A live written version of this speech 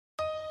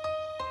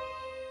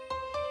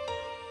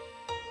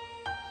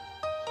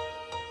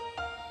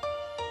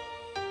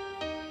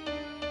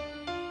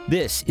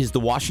This is the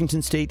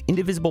Washington State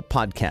Indivisible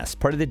Podcast,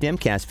 part of the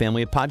Demcast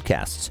family of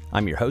podcasts.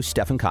 I'm your host,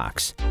 Stephen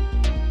Cox.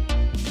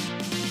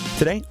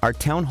 Today, our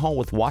town hall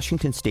with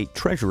Washington State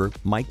Treasurer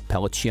Mike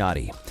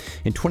Pelliciotti.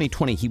 In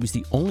 2020, he was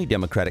the only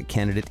Democratic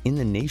candidate in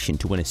the nation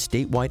to win a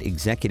statewide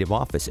executive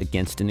office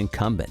against an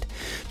incumbent.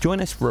 Join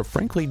us for a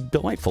frankly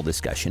delightful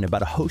discussion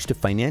about a host of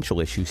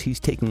financial issues he's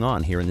taking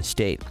on here in the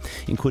state,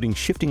 including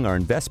shifting our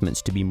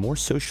investments to be more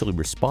socially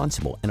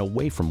responsible and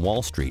away from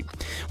Wall Street.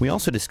 We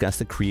also discuss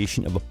the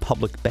creation of a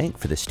public bank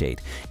for the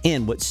state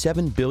and what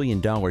 $7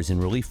 billion in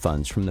relief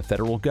funds from the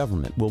federal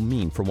government will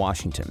mean for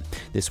Washington.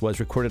 This was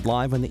recorded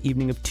live on the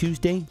evening of Tuesday,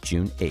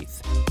 June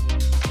 8th.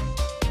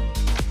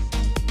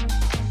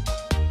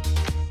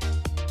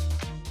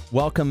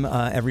 Welcome,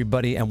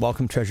 everybody, and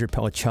welcome, Treasurer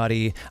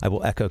Pellicciotti. I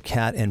will echo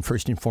Kat and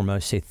first and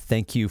foremost say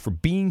thank you for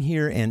being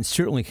here and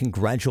certainly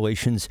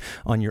congratulations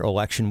on your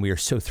election. We are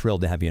so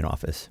thrilled to have you in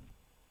office.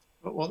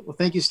 Well,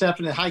 thank you,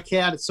 Stephanie. Hi,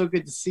 Kat. It's so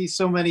good to see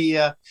so many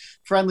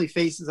friendly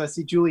faces. I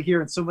see Julie here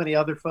and so many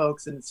other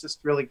folks, and it's just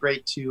really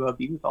great to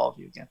be with all of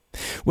you again.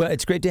 Well,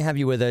 it's great to have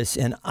you with us,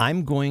 and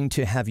I'm going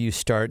to have you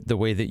start the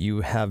way that you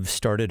have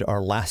started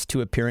our last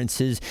two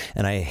appearances,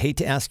 and I hate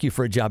to ask you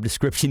for a job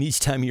description each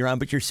time you're on,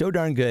 but you're so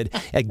darn good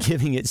at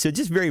giving it. So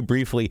just very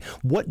briefly,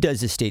 what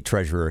does a state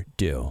treasurer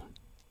do?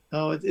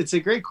 Oh, it's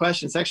a great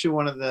question. It's actually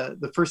one of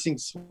the first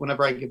things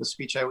whenever I give a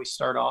speech, I always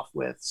start off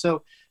with.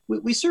 So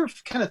we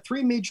serve kind of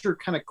three major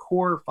kind of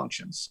core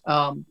functions.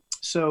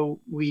 So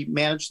we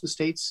manage the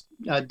state's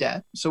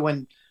debt. So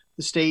when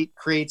the state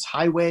creates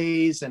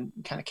highways and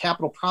kind of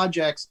capital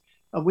projects,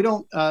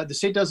 the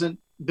state doesn't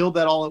build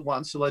that all at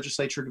once. The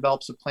legislature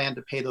develops a plan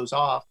to pay those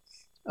off.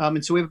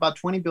 And so we have about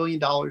 $20 billion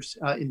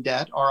in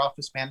debt. Our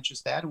office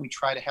manages that, and we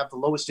try to have the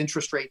lowest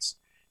interest rates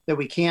that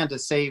we can to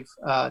save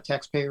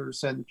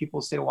taxpayers and the people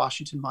of the state of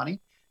Washington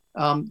money.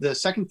 The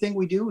second thing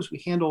we do is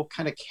we handle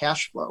kind of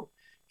cash flow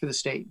for the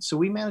state. So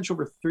we manage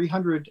over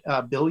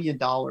 $300 billion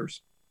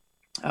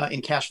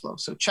in cash flow.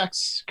 So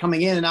checks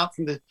coming in and out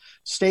from the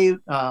state.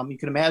 You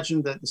can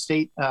imagine that the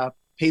state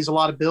pays a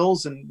lot of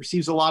bills and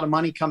receives a lot of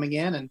money coming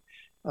in, and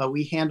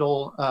we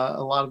handle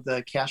a lot of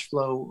the cash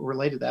flow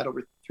related to that,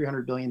 over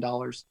 $300 billion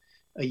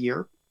a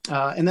year.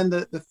 And then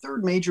the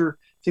third major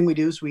thing we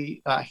do is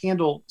we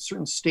handle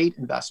certain state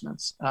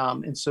investments.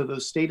 And so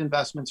those state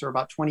investments are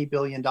about $20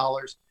 billion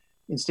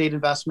in state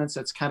investments.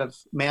 That's kind of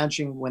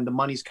managing when the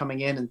money's coming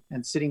in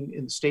and sitting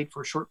in the state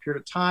for a short period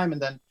of time, and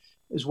then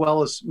as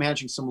well as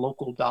managing some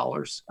local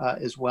dollars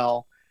as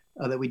well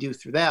that we do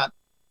through that.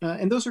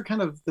 And those are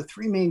kind of the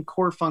three main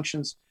core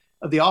functions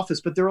of the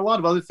office. But there are a lot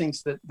of other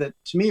things that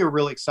to me are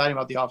really exciting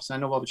about the office. I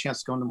know we'll have a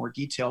chance to go into more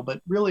detail,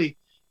 but really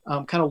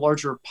kind of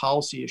larger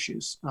policy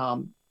issues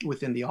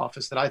within the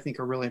office that I think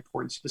are really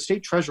important. So the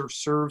state treasurer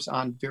serves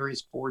on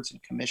various boards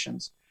and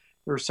commissions.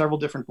 There are several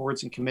different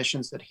boards and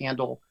commissions that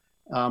handle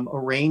a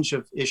range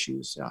of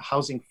issues,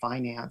 housing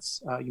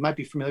finance. You might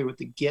be familiar with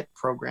the GET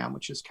program,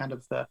 which is kind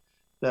of the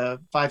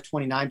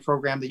 529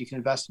 program that you can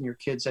invest in your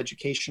kids'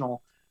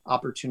 educational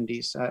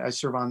opportunities. I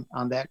serve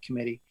on that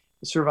committee.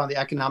 I serve on the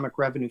Economic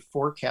Revenue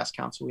Forecast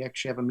Council. We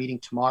actually have a meeting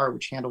tomorrow,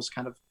 which handles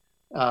kind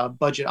of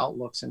budget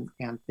outlooks and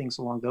things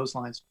along those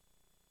lines.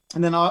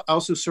 And then I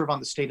also serve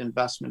on the State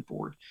Investment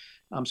Board.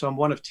 So I'm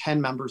one of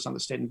 10 members on the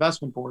State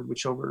Investment Board,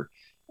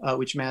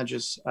 which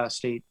manages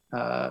state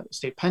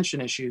pension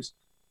issues.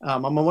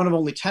 I'm one of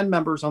only 10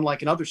 members,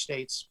 unlike in other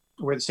states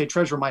where the state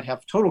treasurer might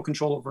have total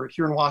control over it.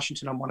 Here in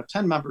Washington, I'm one of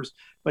 10 members.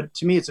 But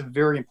to me, it's a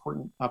very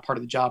important part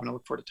of the job, and I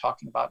look forward to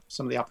talking about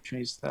some of the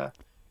opportunities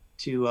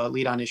to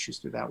lead on issues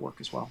through that work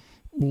as well.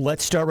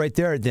 Let's start right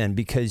there then,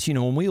 because,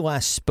 when we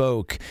last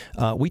spoke,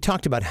 we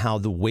talked about how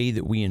the way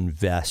that we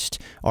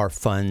invest our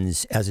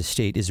funds as a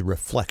state is a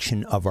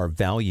reflection of our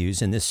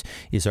values. And this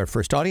is our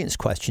first audience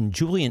question.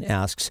 Julian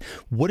asks,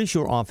 what is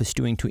your office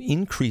doing to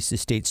increase the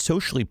state's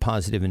socially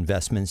positive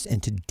investments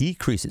and to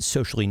decrease its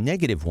socially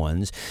negative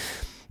ones?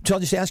 So I'll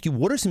just ask you,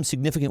 what are some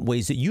significant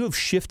ways that you have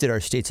shifted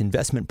our state's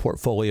investment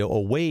portfolio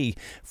away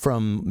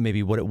from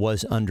maybe what it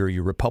was under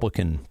your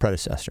Republican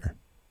predecessor?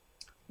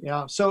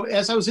 Yeah. So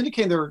as I was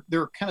indicating,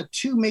 there are kind of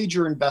two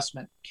major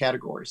investment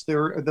categories.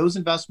 There are those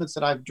investments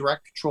that I have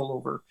direct control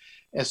over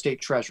as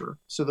state treasurer.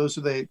 So those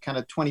are the kind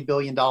of $20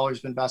 billion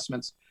of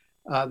investments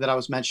that I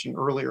was mentioning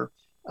earlier.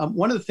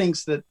 One of the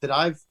things that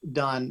I've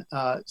done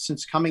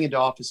since coming into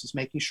office is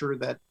making sure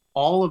that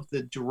all of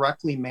the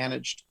directly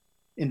managed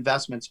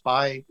investments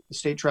by the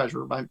state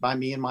treasurer, by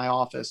me and my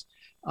office,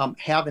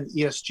 have an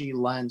ESG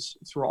lens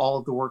through all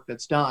of the work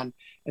that's done.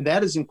 And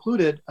that is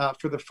included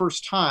for the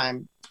first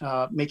time,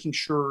 making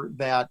sure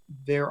that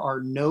there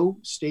are no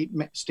state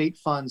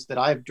funds that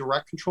I have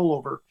direct control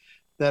over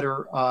that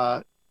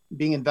are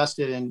being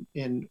invested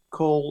in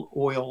coal,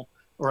 oil,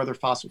 or other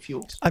fossil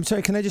fuels. I'm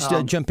sorry, can I just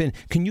jump in?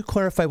 Can you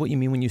clarify what you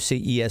mean when you say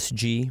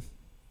ESG?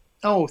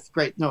 Oh,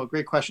 great. No,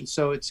 great question.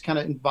 So it's kind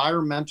of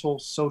environmental,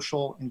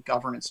 social, and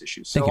governance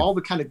issues. So all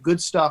the kind of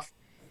good stuff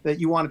that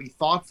you want to be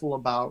thoughtful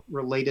about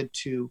related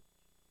to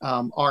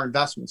our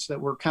investments, that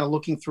we're kind of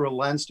looking through a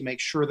lens to make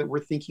sure that we're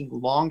thinking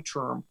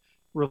long-term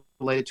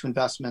related to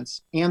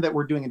investments, and that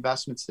we're doing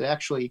investments that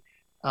actually,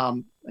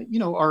 are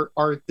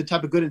the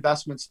type of good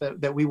investments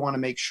that we want to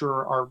make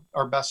sure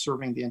are best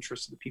serving the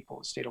interests of the people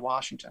of the state of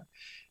Washington.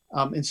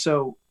 And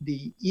so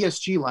the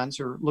ESG lens,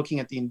 or looking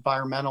at the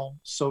environmental,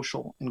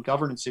 social, and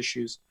governance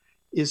issues,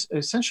 is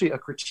essentially a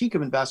critique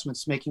of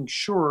investments, making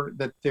sure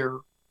that they're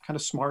kind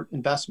of smart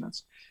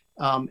investments.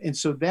 And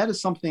so that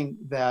is something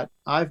that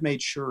I've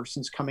made sure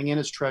since coming in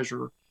as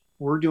treasurer,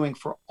 we're doing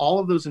for all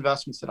of those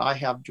investments that I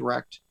have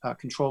direct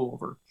control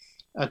over,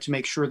 to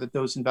make sure that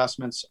those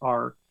investments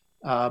are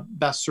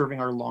best serving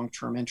our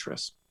long-term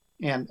interests.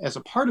 And as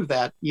a part of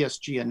that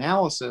ESG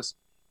analysis,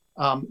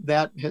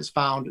 that has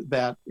found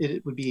that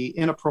it would be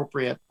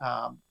inappropriate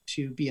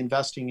to be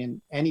investing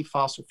in any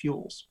fossil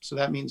fuels. So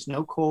that means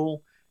no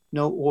coal,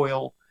 no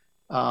oil,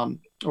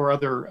 or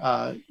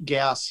other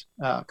gas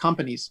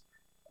companies,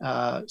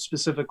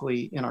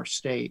 specifically in our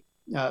state,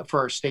 for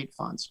our state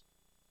funds.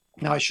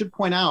 Now, I should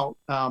point out,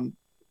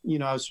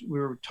 as we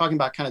were talking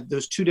about kind of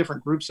those two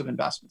different groups of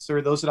investments. There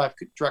are those that I have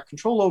direct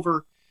control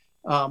over,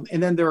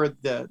 and then there are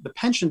the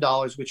pension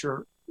dollars, which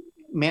are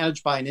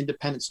managed by an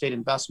independent state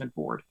investment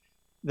board,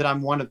 that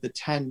I'm one of the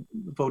 10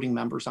 voting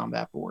members on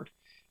that board.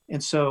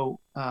 And so,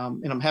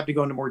 and I'm happy to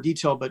go into more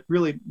detail, but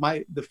really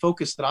the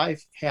focus that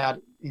I've had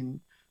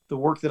in the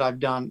work that I've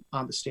done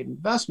on the state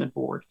investment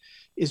board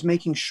is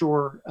making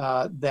sure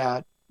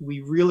that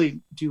we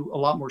really do a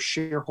lot more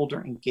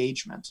shareholder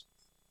engagement.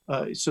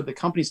 So the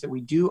companies that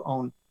we do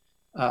own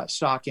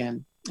stock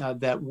in,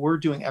 that we're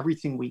doing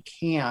everything we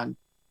can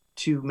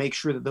to make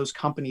sure that those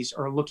companies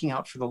are looking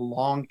out for the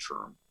long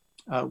term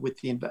with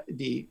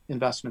the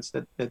investments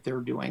that they're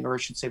doing, or I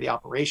should say the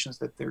operations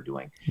that they're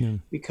doing,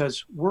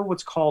 because we're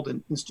what's called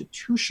an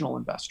institutional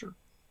investor.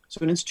 So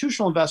an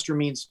institutional investor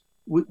means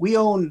we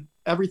own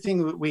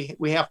everything that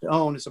we have to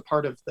own as a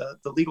part of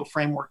the legal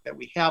framework that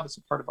we have as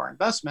a part of our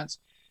investments.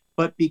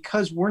 But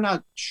because we're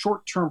not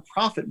short-term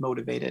profit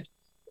motivated,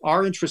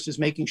 our interest is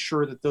making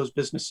sure that those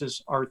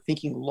businesses are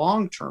thinking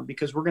long-term,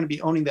 because we're going to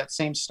be owning that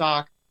same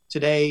stock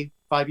today,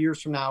 5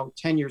 years from now,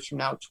 10 years from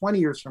now, 20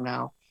 years from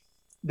now,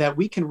 that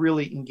we can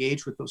really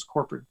engage with those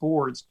corporate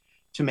boards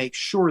to make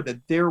sure that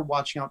they're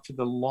watching out for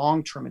the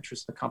long-term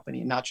interest of the company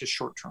and not just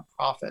short-term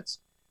profits.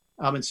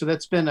 And so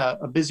that's been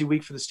a busy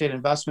week for the State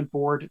Investment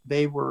Board.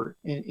 They were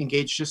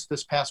engaged just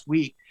this past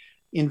week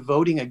in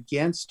voting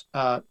against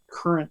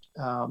current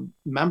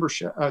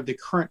membership, the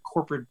current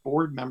corporate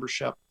board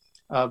membership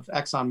of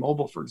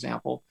ExxonMobil, for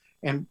example,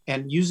 and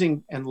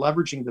using and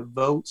leveraging the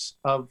votes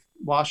of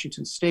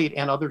Washington State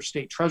and other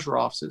state treasurer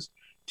offices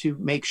to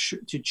make sure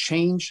to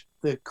change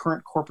the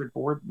current corporate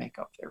board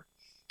makeup there,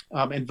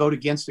 and vote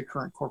against the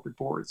current corporate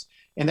boards.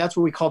 And that's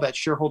what we call that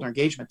shareholder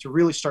engagement, to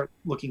really start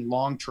looking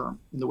long-term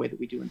in the way that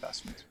we do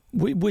investments.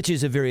 Which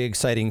is a very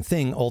exciting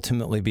thing,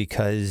 ultimately,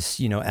 because,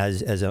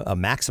 as a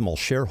maximal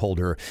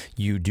shareholder,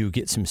 you do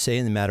get some say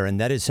in the matter. And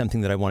that is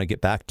something that I want to get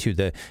back to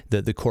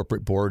the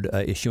corporate board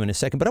issue in a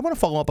second. But I want to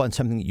follow up on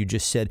something that you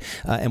just said.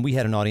 And we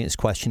had an audience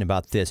question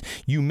about this.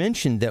 You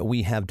mentioned that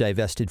we have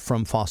divested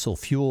from fossil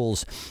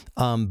fuels,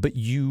 but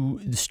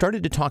you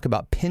started to talk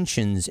about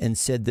pensions and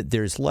said that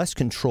there's less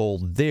control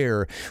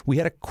there. We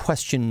had a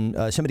question,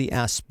 somebody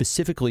asked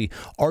specifically,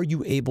 are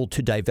you able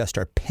to divest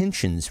our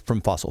pensions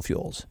from fossil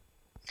fuels?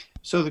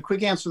 So the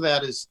quick answer to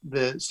that is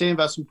the State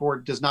Investment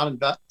Board does not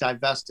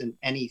divest in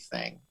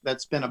anything.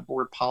 That's been a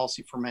board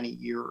policy for many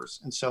years.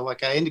 And so,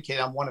 like I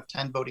indicated, I'm one of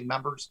 10 voting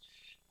members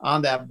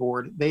on that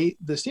board. The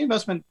State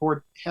Investment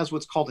Board has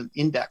what's called an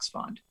index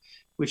fund,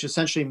 which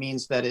essentially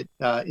means that it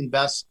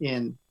invests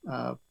in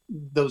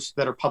those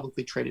that are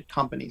publicly traded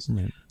companies.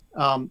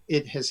 Mm-hmm.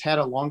 It has had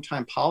a long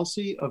time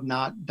policy of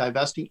not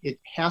divesting. It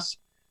has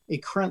a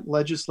current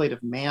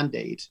legislative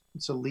mandate.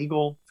 It's a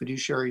legal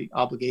fiduciary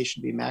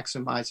obligation to be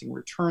maximizing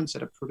returns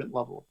at a prudent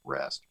level of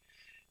risk.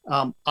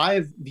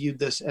 I've viewed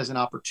this as an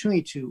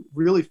opportunity to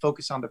really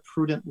focus on the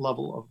prudent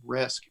level of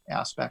risk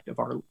aspect of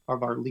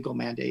our legal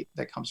mandate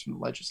that comes from the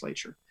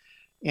legislature.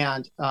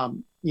 And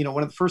one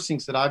of the first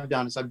things that I've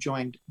done is I've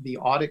joined the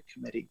audit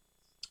committee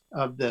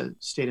of the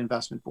State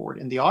Investment Board.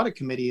 And the audit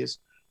committee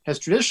has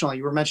traditionally,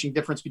 you were mentioning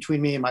difference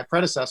between me and my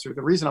predecessor.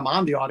 The reason I'm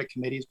on the audit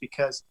committee is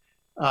because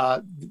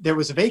there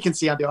was a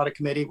vacancy on the audit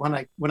committee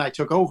when I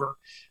took over,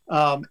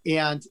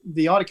 and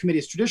the audit committee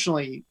has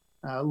traditionally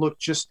looked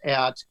just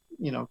at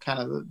kind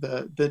of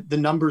the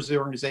numbers of the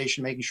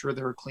organization, making sure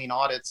there are clean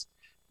audits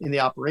in the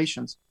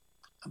operations.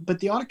 But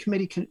the audit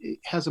committee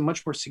has a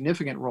much more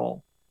significant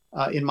role,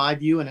 in my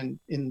view, and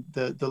in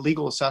the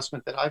legal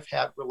assessment that I've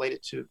had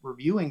related to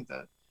reviewing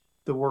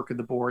the work of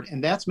the board,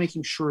 and that's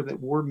making sure that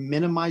we're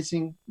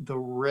minimizing the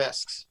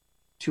risks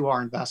to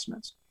our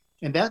investments.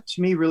 And that,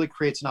 to me, really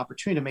creates an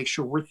opportunity to make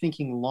sure we're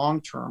thinking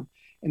long-term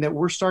and that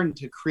we're starting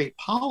to create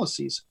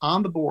policies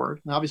on the board.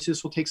 And obviously,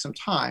 this will take some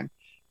time,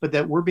 but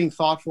that we're being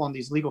thoughtful on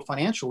these legal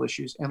financial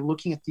issues and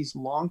looking at these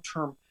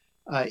long-term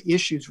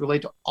issues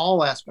related to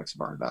all aspects of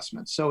our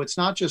investments. So it's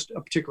not just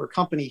a particular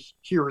company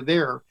here or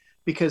there,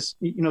 because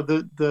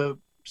the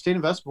State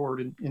Investment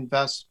Board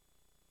invests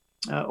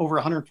over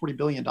 $140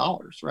 billion,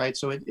 right?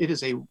 So it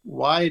is a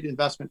wide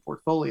investment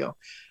portfolio.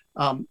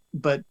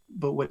 But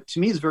what to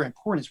me is very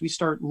important is we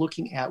start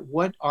looking at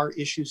what are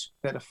issues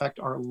that affect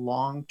our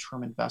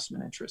long-term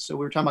investment interests. So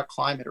we were talking about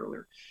climate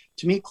earlier.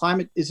 To me,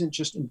 climate isn't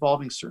just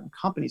involving certain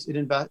companies. It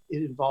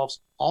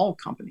involves all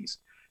companies,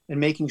 and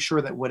making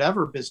sure that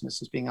whatever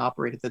business is being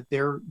operated, that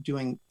they're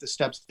doing the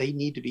steps they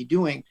need to be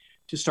doing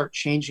to start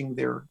changing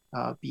their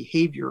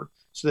behavior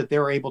so that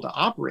they're able to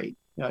operate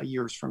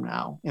years from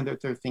now, and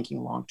that they're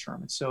thinking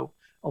long-term. And so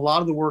a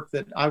lot of the work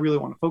that I really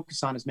want to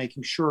focus on is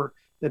making sure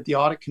that the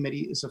audit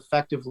committee is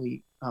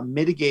effectively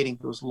mitigating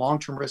those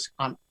long-term risks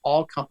on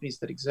all companies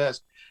that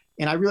exist.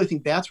 And I really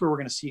think that's where we're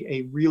going to see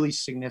a really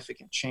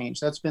significant change.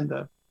 That's been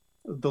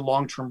the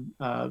long-term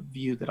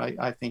view that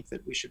I think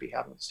that we should be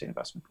having with the State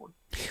Investment Board.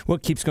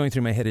 What keeps going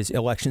through my head is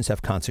elections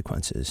have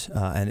consequences,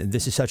 and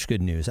this is such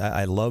good news.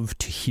 I love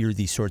to hear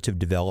these sorts of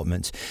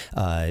developments,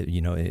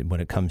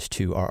 when it comes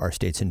to our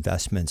state's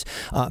investments.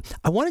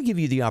 I want to give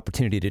you the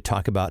opportunity to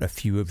talk about a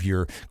few of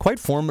your quite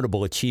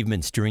formidable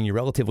achievements during your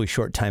relatively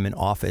short time in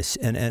office,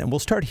 and we'll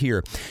start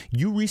here.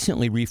 You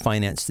recently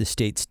refinanced the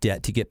state's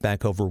debt to get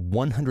back over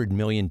 $100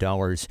 million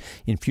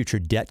in future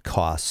debt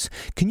costs.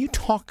 Can you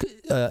talk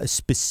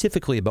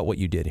specifically about what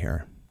you did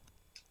here?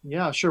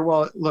 Yeah, sure.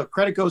 Well, look,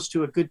 credit goes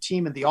to a good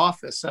team in the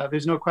office.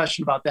 There's no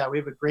question about that. We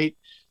have a great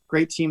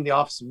team in the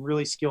office and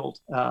really skilled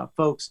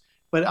folks.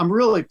 But I'm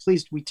really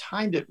pleased we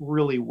timed it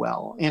really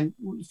well. And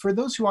for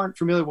those who aren't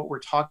familiar with what we're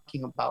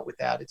talking about with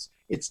that,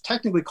 it's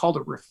technically called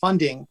a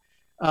refunding,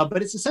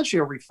 but it's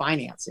essentially a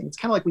refinancing. It's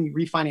kind of like when you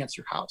refinance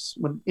your house.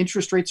 When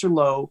interest rates are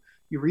low,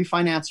 you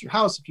refinance your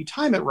house. If you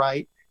time it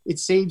right, it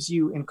saves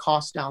you in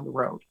costs down the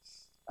road.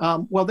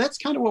 Well, that's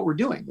kind of what we're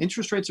doing.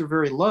 Interest rates are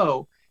very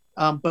low,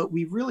 but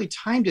we really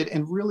timed it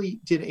and really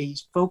did a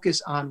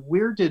focus on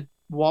where did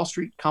Wall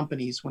Street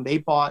companies, when they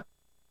bought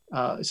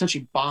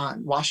essentially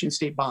Washington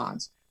State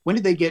bonds, when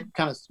did they get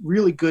kind of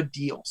really good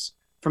deals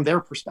from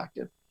their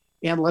perspective?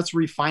 And let's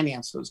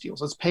refinance those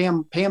deals. Let's pay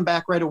them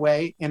back right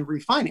away and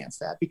refinance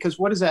that. Because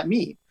what does that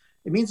mean?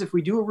 It means if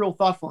we do a real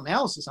thoughtful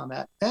analysis on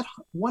that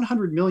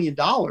 $100 million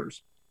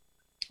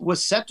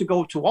was set to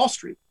go to Wall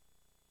Street.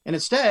 And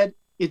instead,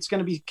 it's going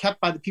to be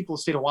kept by the people of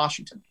the state of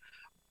Washington.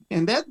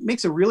 And that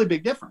makes a really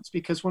big difference,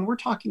 because when we're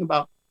talking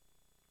about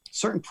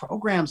certain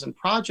programs and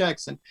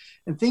projects and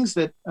things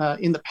that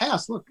in the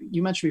past, look,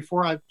 you mentioned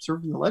before, I've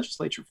served in the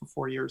legislature for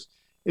 4 years.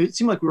 It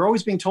seemed like we were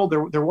always being told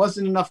there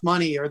wasn't enough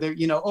money, or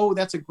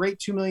that's a great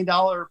 $2 million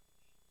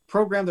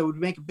program that would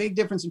make a big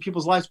difference in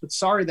people's lives, but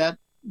sorry that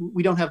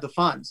we don't have the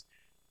funds.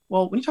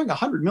 Well, when you're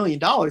talking $100 million,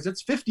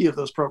 that's 50 of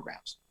those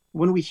programs.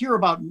 When we hear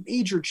about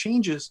major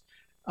changes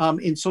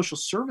in social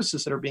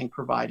services that are being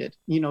provided,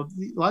 a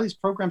lot of these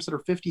programs that are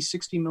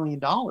 $50-60 million,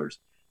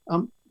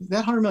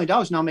 that $100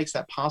 million now makes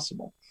that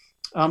possible.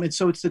 And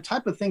so it's the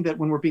type of thing that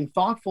when we're being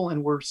thoughtful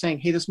and we're saying,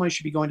 hey, this money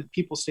should be going to the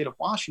people of the state of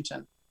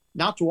Washington,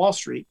 not to Wall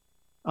Street,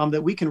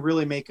 that we can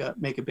really make a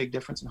big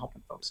difference in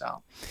helping folks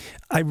out.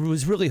 I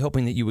was really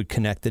hoping that you would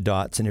connect the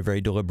dots in a very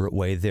deliberate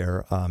way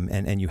there,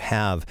 and you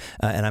have.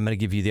 And I'm going to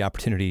give you the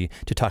opportunity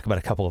to talk about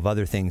a couple of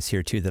other things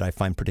here, too, that I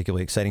find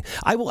particularly exciting.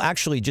 I will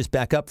actually just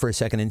back up for a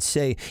second and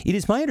say it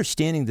is my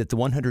understanding that the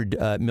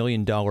 $100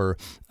 million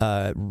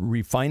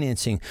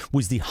refinancing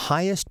was the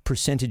highest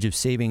percentage of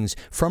savings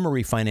from a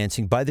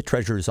refinancing by the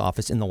Treasurer's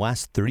Office in the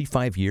last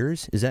 35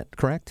 years. Is that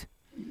correct?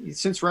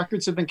 Since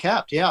records have been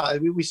kept. Yeah.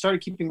 We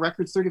started keeping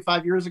records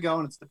 35 years ago,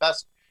 and it's the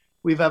best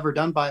we've ever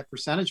done by a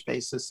percentage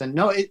basis. And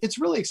no, it's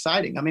really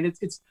exciting. I mean, at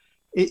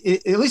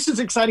least it's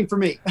exciting for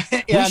me.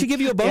 We should give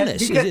you a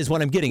bonus, is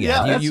what I'm getting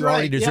at. Yeah, You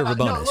already deserve a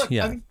bonus. No, look,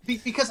 I mean,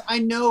 because I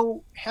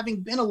know,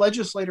 having been a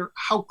legislator,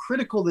 how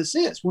critical this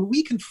is. When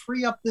we can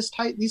free up these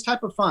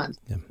type of funds,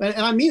 and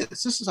I mean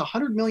this is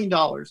 $100 million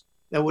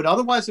that would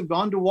otherwise have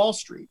gone to Wall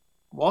Street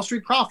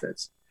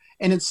profits,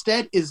 and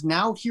instead is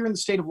now here in the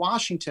state of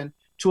Washington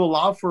to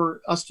allow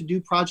for us to do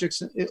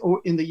projects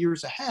in the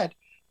years ahead.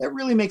 That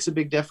really makes a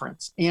big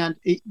difference. And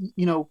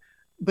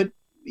but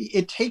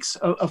it takes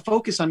a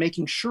focus on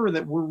making sure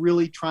that we're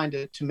really trying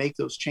to make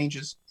those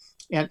changes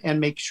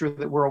and make sure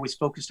that we're always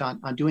focused on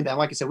doing that.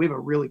 Like I said, we have a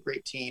really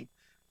great team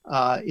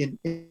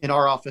in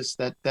our office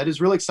that is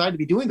really excited to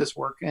be doing this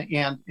work,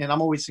 and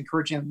I'm always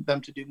encouraging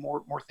them to do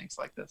more things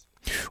like this.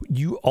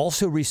 You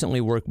also recently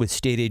worked with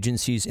state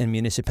agencies and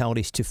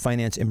municipalities to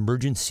finance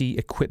emergency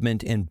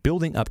equipment and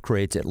building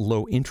upgrades at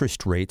low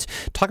interest rates.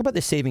 Talk about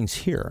the savings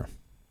here.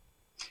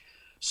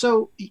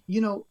 So, I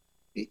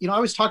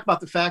always talk about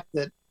the fact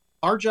that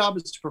our job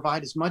is to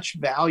provide as much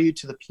value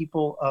to the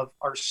people of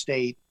our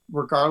state,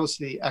 regardless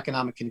of the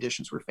economic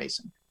conditions we're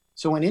facing.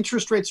 So when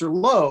interest rates are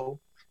low,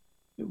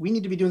 we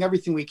need to be doing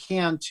everything we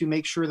can to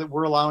make sure that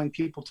we're allowing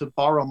people to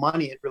borrow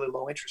money at really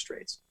low interest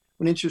rates.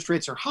 When interest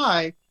rates are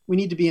high, we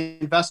need to be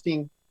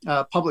investing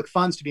public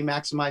funds to be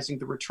maximizing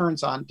the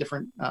returns on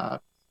different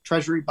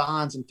treasury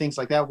bonds and things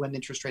like that when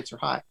interest rates are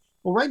high.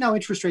 Well, right now,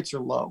 interest rates are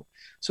low.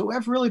 So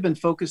I've really been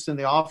focused in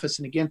the office,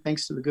 and again,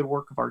 thanks to the good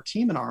work of our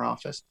team in our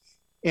office,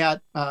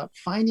 at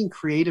finding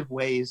creative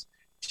ways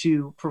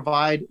to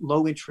provide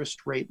low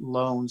interest rate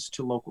loans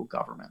to local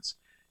governments.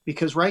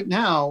 Because right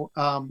now,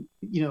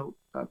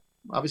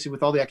 obviously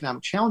with all the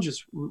economic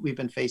challenges we've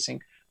been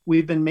facing,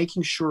 we've been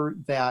making sure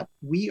that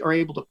we are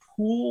able to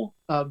pool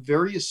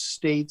various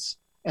states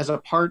as a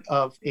part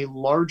of a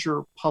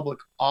larger public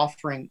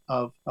offering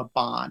of a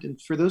bond.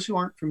 And for those who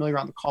aren't familiar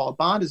on the call, a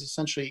bond is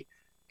essentially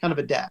kind of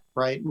a debt,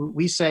 right?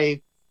 We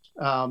say,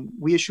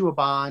 we issue a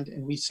bond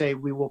and we say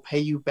we will pay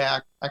you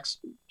back X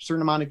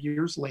certain amount of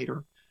years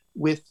later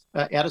with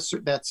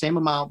that same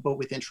amount, but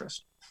with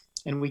interest.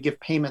 And we give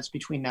payments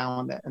between now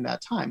and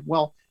that time.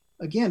 Well,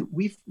 again,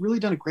 we've really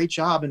done a great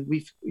job, and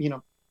we've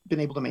been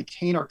able to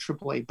maintain our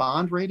AAA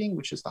bond rating,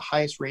 which is the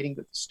highest rating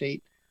that the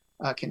state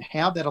can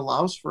have. That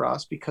allows for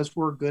us, because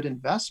we're a good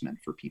investment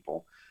for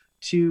people,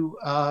 to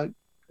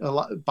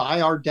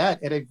buy our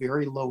debt at a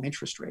very low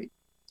interest rate.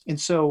 And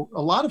so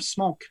a lot of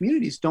small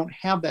communities don't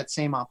have that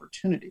same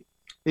opportunity.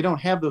 They don't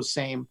have those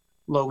same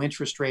low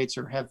interest rates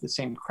or have the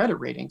same credit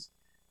ratings.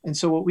 And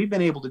so what we've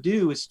been able to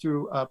do is,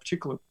 through a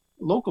particular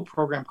local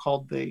program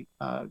called the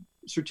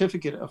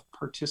Certificate of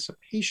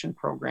Participation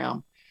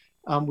Program,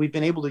 we've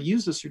been able to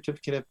use the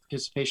Certificate of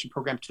Participation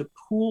Program to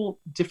pool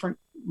different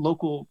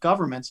local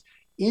governments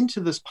into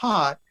this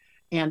pot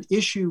and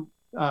issue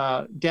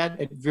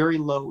debt at very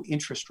low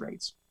interest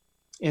rates.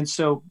 And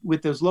so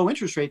with those low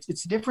interest rates,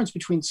 it's the difference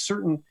between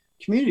certain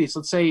communities,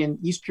 let's say in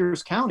East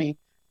Pierce County,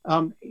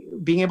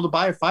 being able to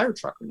buy a fire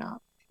truck or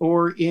not,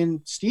 or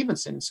in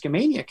Stevenson,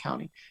 Skamania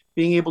County,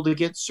 being able to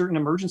get certain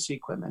emergency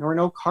equipment, or in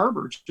Oak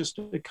Harbor just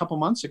a couple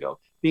months ago,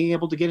 being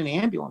able to get an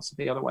ambulance that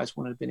they otherwise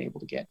wouldn't have been able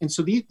to get. And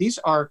so these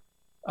are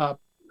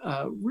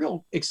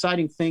real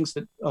exciting things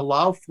that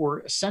allow for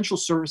essential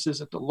services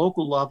at the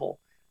local level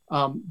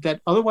that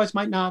otherwise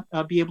might not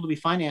be able to be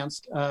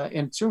financed,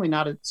 and certainly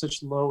not at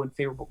such low and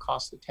favorable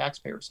cost to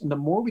taxpayers. And the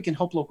more we can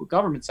help local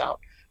governments out,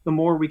 the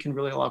more we can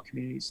really allow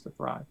communities to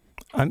thrive.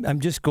 I'm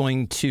just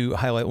going to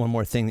highlight one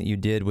more thing that you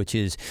did, which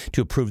is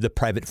to approve the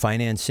private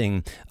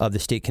financing of the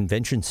State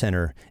Convention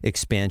Center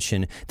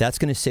expansion. That's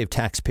going to save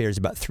taxpayers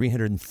about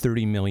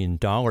 $330 million.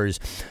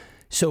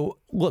 So,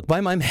 look, by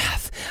my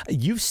math,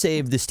 you've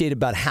saved the state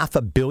about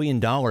 $500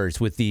 million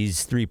with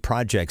these three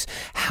projects.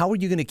 How are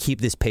you going to keep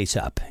this pace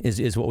up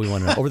is what we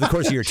want to know over the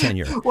course of your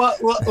tenure.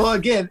 Well,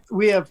 again,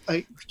 we have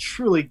a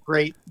truly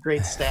great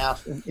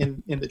staff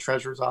in the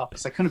Treasurer's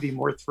office. I couldn't be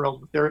more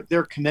thrilled with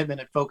their commitment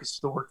and focus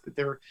to the work that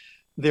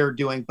they're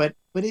doing. But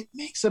it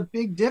makes a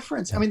big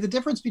difference. I mean, the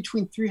difference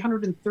between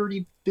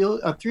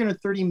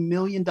 $330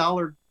 million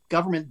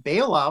government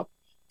bailout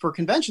for a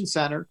convention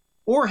center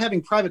or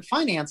having private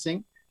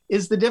financing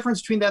is the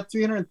difference between that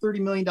 $330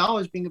 million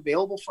being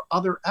available for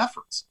other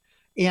efforts.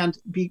 And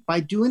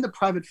by doing the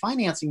private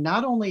financing,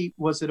 not only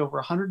was it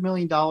over $100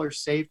 million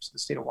saved to the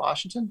state of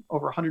Washington,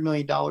 over $100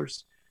 million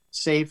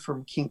saved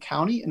from King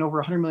County, and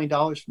over $100 million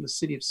from the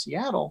city of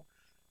Seattle,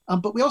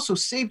 but we also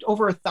saved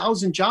over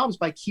 1,000 jobs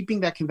by keeping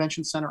that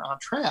convention center on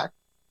track.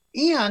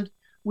 And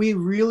we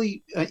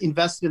really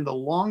invested in the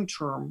long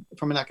term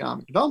from an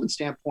economic development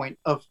standpoint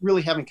of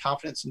really having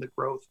confidence in the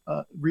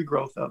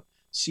regrowth of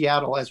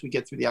Seattle as we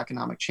get through the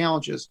economic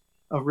challenges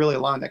of really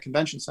allowing that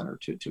convention center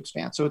to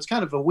expand. So it's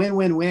kind of a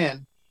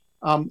win-win-win,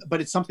 but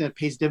it's something that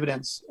pays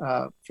dividends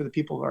for the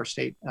people of our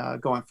state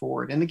going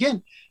forward. And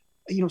again,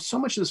 so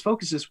much of this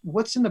focus is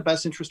what's in the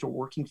best interest of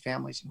working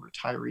families and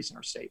retirees in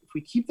our state. If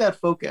we keep that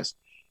focus,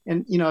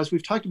 and as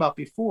we've talked about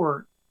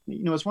before,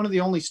 as one of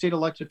the only state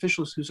elected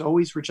officials who's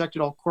always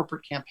rejected all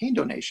corporate campaign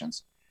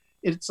donations,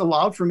 it's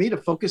allowed for me to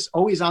focus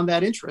always on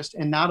that interest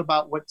and not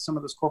about what some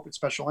of those corporate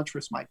special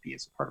interests might be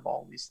as a part of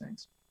all of these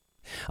things.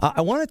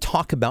 I want to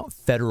talk about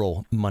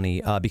federal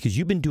money because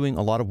you've been doing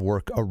a lot of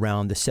work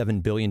around the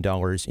 $7 billion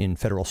in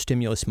federal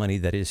stimulus money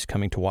that is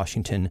coming to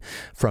Washington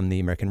from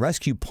the American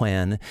Rescue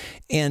Plan.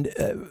 And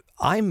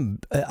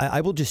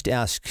I will just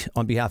ask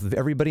on behalf of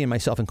everybody and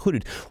myself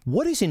included,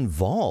 what is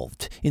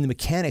involved in the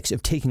mechanics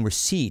of taking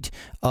receipt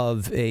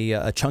of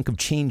a chunk of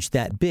change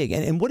that big?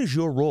 And what is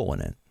your role in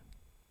it?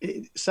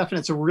 Stefan,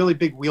 it's a really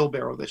big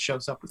wheelbarrow that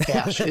shows up with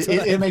cash. It's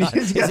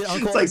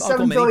like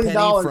 $7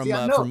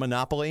 billion from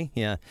Monopoly.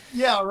 Yeah.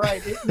 Yeah,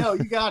 right. No,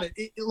 you got it.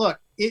 It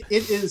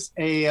is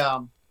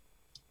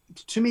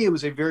to me, it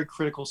was a very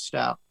critical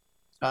step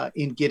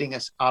in getting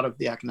us out of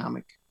the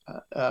economic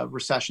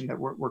recession that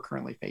we're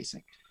currently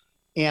facing.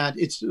 And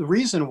it's the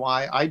reason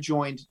why I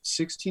joined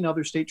 16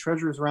 other state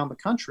treasurers around the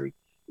country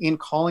in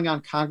calling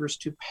on Congress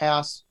to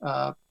pass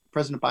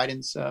President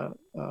Biden's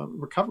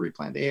recovery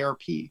plan, the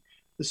ARP,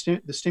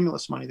 the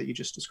stimulus money that you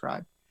just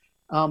described.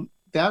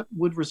 That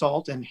would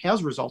result and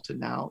has resulted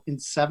now in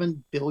 $7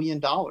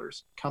 billion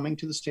coming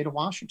to the state of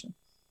Washington.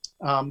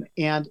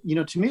 And,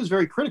 to me, it was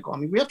very critical. I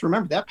mean, we have to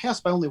remember that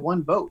passed by only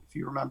one vote, if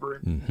you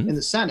remember, in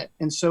the Senate.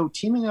 And so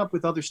teaming up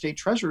with other state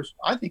treasurers,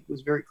 I think,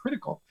 was very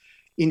critical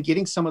in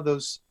getting some of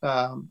those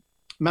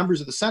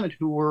members of the Senate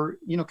who were,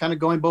 kind of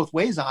going both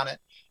ways on it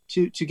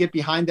to get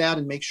behind that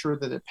and make sure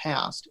that it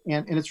passed.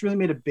 And it's really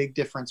made a big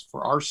difference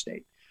for our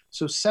state.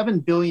 So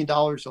 $7 billion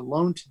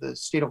alone to the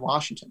state of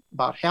Washington,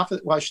 about half of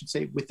it, well, I should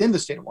say within the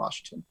state of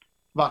Washington,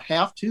 about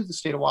half to the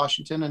state of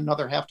Washington and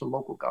another half to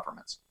local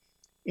governments.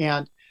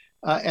 And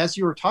as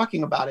you were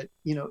talking about it,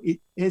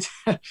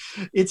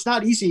 it's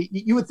not easy.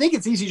 You would think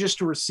it's easy just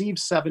to receive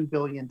 $7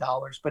 billion,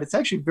 but it's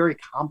actually very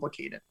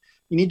complicated.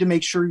 You need to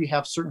make sure you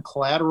have certain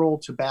collateral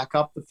to back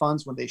up the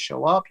funds when they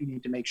show up. You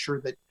need to make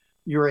sure that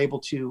you're able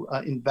to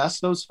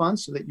invest those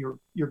funds so that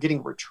you're getting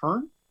a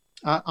return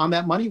on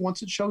that money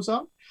once it shows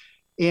up.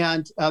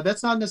 And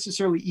that's not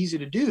necessarily easy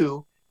to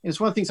do. And it's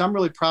one of the things I'm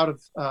really proud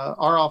of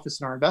our office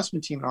and our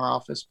investment team in our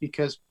office,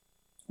 because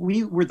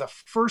we were the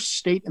first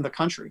state in the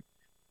country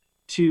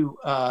to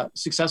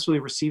successfully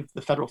receive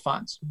the federal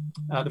funds,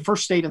 the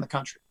first state in the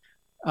country,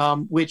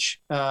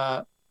 which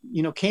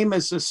came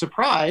as a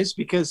surprise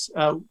because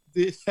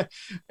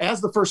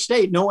as the first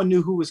state, no one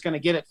knew who was going to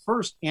get it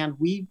first. And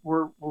we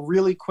were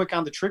really quick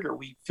on the trigger.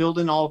 We filled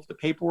in all of the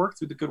paperwork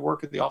through the good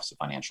work of the Office of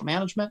Financial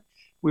Management.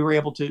 We were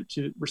able to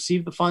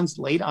receive the funds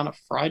late on a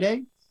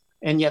Friday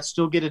and yet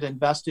still get it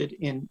invested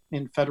in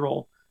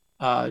federal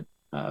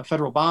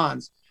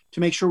bonds to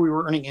make sure we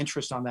were earning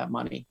interest on that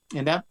money.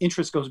 And that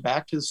interest goes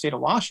back to the state of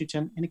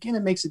Washington. And again,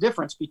 it makes a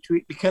difference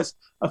because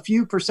a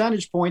few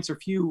percentage points or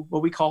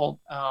what we call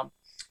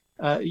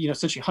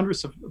essentially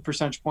hundreds of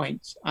percentage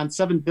points on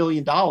 $7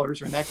 billion, or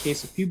in that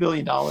case, a few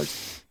 $billion,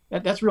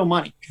 that's real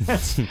money.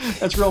 That's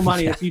real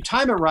money. Yeah. If you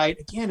time it right,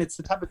 again, it's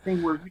the type of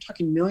thing where you're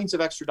talking millions of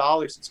extra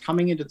dollars that's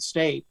coming into the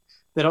state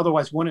that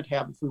otherwise wouldn't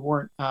have if we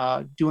weren't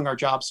doing our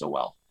job so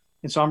well.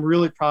 And so I'm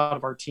really proud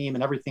of our team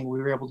and everything we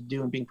were able to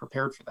do and being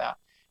prepared for that.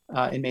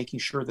 And making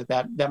sure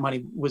that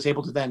money was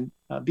able to then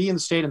be in the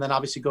state and then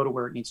obviously go to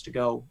where it needs to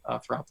go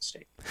throughout the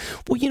state.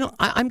 Well,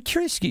 I'm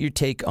curious to get your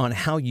take on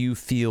how you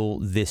feel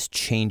this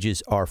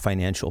changes our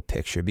financial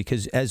picture,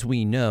 because as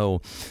we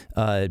know,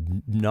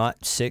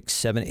 not 6,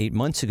 7, 8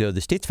 months ago,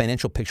 the state's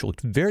financial picture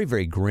looked very,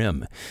 very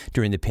grim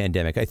during the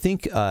pandemic. I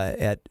think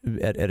at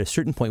a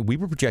certain point, we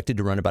were projected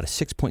to run about a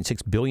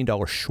 $6.6 billion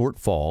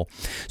shortfall.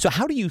 So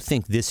how do you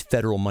think this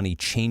federal money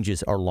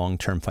changes our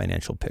long-term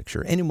financial picture,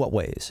 and in what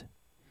ways?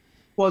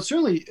 Well, it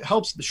certainly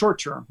helps the short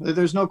term.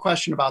 There's no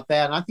question about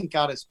that. And I think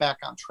got us back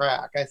on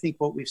track. I think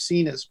what we've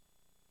seen is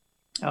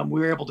we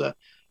were able to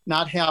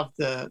not have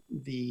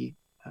the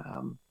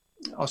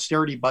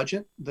austerity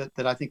budget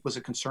that I think was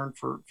a concern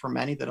for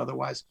many that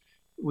otherwise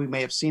we may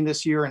have seen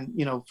this year. And,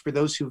 for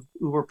those who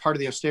were part of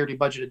the austerity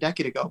budget a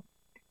decade ago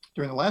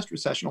during the last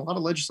recession, a lot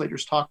of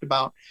legislators talked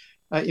about,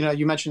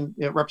 you mentioned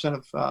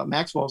Representative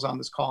Maxwell's on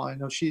this call. I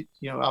know she,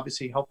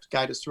 obviously helped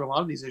guide us through a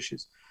lot of these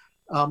issues.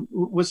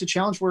 Was a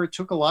challenge where it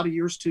took a lot of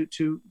years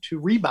to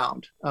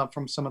rebound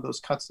from some of those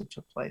cuts that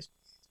took place.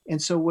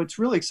 And so what's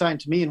really exciting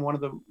to me, and one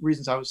of the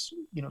reasons I was,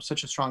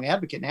 such a strong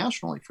advocate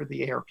nationally for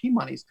the ARP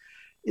monies,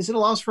 is it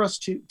allows for us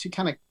to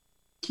kind of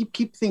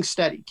keep things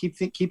steady,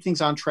 keep things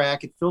on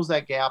track. It fills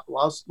that gap,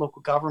 allows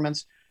local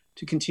governments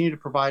to continue to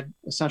provide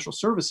essential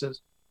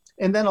services,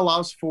 and then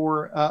allows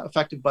for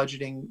effective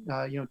budgeting,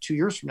 2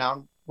 years from now.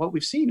 And what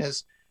we've seen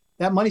is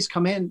that money's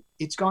come in,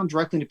 it's gone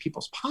directly into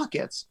people's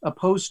pockets,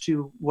 opposed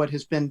to what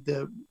has been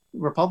the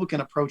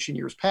Republican approach in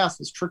years past,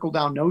 this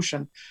trickle-down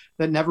notion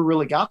that never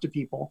really got to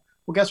people.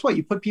 Well, guess what?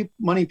 You put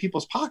money in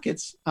people's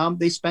pockets,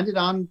 they spend it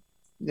on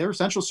their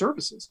essential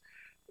services.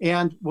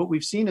 And what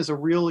we've seen is a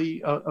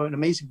really an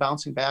amazing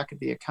bouncing back of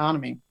the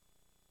economy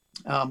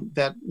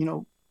that,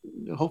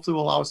 hopefully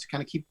will allow us to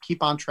kind of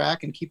keep on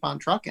track and keep on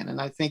trucking.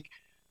 And I think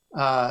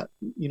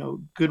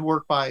good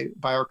work by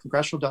our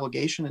congressional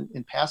delegation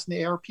in passing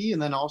the ARP,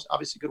 and then also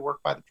obviously good work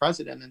by the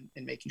president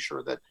in making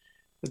sure that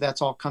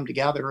that's all come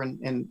together.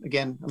 And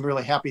again, I'm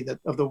really happy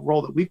of the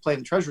role that we've played in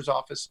the Treasurer's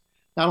office,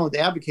 not only to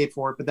advocate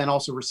for it, but then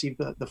also receive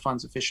the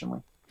funds efficiently.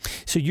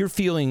 So you're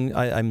feeling,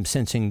 I'm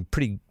sensing,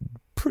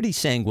 pretty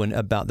sanguine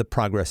about the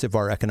progress of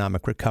our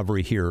economic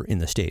recovery here in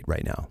the state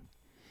right now.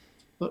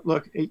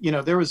 Look,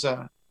 there was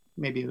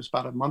maybe it was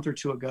about a month or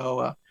two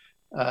ago,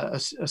 a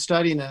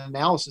study and an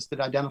analysis that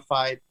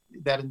identified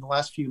that in the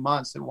last few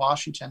months that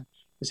Washington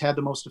has had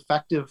the most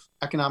effective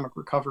economic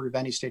recovery of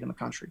any state in the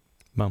country.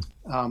 Wow.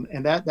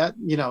 And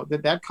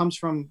that comes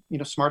from,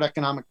 smart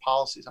economic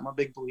policies. I'm a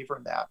big believer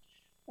in that.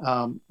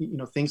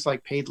 Things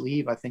like paid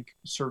leave, I think,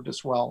 served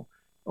us well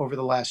over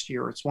the last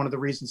year. It's one of the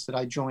reasons that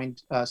I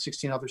joined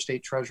 16 other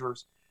state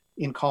treasurers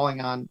in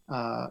calling on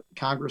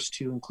Congress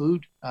to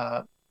include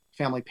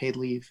family paid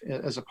leave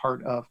as a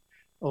part of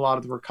a lot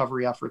of the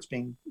recovery efforts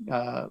being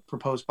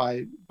proposed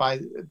by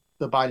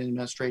the Biden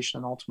administration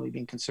and ultimately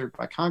being considered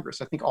by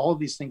Congress. I think all of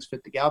these things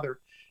fit together.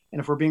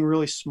 And if we're being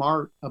really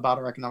smart about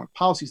our economic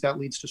policies, that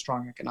leads to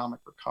strong economic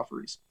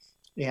recoveries.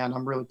 And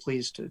I'm really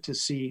pleased to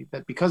see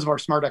that because of our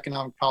smart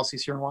economic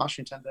policies here in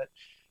Washington,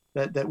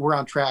 that we're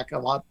on track a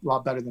lot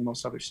better than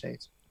most other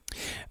states.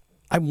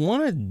 I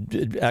want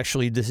to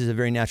actually, this is a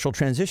very natural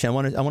transition. I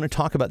want to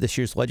talk about this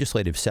year's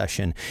legislative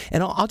session,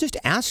 and I'll just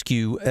ask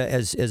you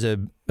as a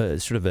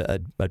sort of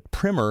a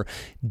primer,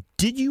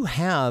 did you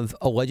have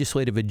a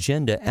legislative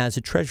agenda as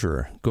a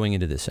treasurer going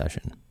into this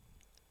session?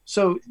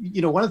 So,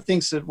 one of the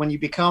things that when you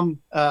become,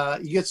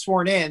 you get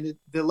sworn in,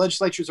 the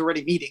legislature is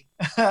already meeting.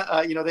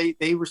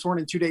 They were sworn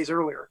in 2 days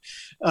earlier.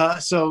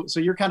 So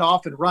you're kind of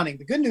off and running.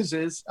 The good news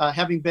is,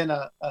 having been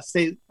a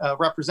state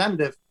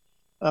representative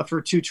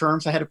for 2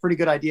 terms, I had a pretty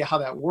good idea how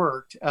that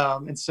worked.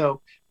 And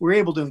so we were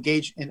able to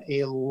engage in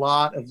a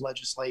lot of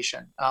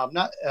legislation,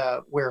 not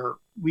where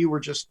we were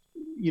just,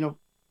 it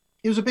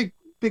was a big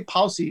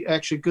policy,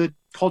 actually good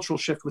cultural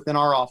shift within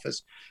our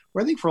office,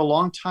 where I think for a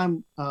long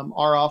time,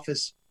 our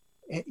office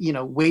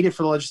waited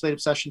for the legislative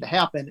session to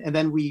happen. And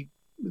then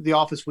the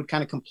office would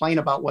kind of complain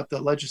about what the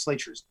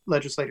legislators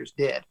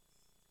did.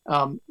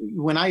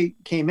 When I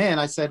came in,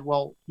 I said,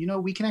 well,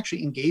 we can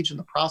actually engage in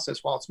the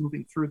process while it's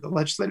moving through the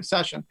legislative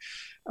session.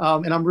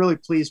 And I'm really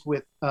pleased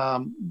with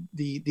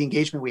the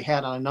engagement we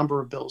had on a number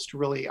of bills to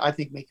really, I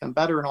think, make them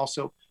better and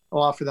also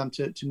allow for them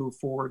to move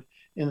forward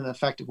in an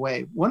effective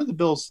way. One of the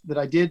bills that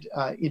I did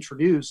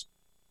introduce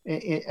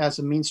as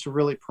a means to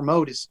really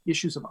promote is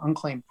issues of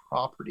unclaimed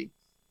property,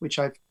 which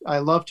I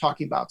love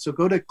talking about. So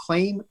go to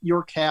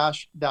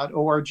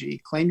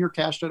claimyourcash.org,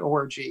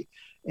 claimyourcash.org,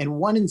 and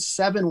 1 in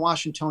 7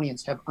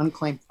 Washingtonians have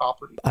unclaimed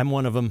property. I'm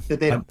one of them. That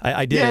they don't.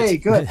 I did. Yay,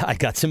 good. I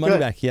got some money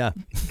back. Yeah.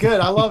 Good.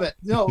 I love it.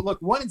 No, look,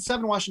 1 in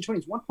 7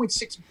 Washingtonians,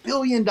 $1.6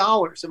 billion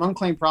of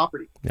unclaimed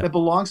property that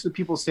belongs to the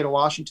people of the state of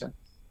Washington.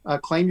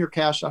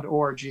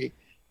 Claimyourcash.org.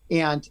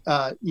 And,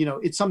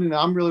 it's something that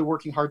I'm really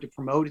working hard to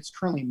promote. It's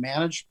currently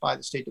managed by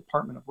the State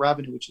Department of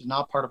Revenue, which is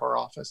not part of our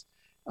office.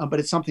 But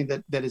it's something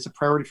that is a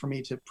priority for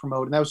me to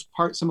promote. And that was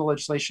some of the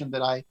legislation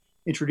that I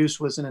introduced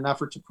was in an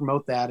effort to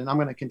promote that. And I'm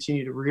going to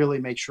continue to really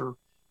make sure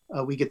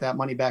we get that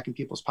money back in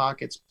people's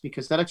pockets,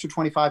 because that extra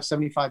 $25,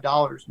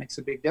 $75 makes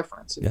a big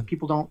difference. And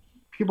people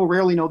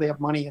rarely know they have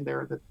money in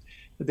there that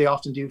they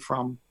often do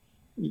from,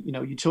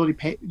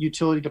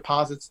 utility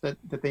deposits that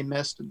they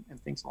missed and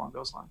things along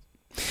those lines.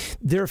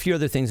 There are a few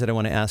other things that I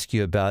want to ask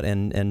you about,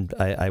 and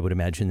I would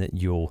imagine that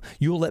you'll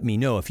let me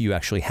know if you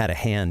actually had a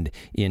hand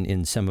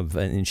in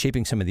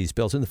shaping some of these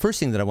bills. And the first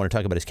thing that I want to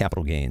talk about is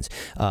capital gains,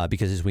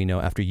 because as we know,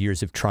 after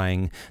years of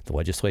trying, the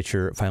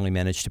legislature finally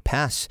managed to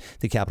pass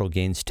the capital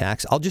gains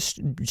tax. I'll just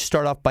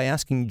start off by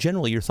asking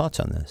generally your thoughts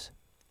on this.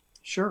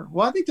 Sure.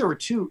 Well, I think there were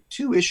two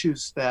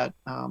issues that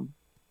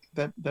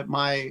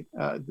my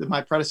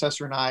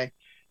predecessor and I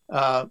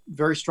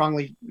very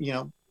strongly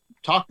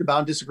talked about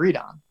and disagreed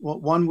on. Well,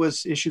 one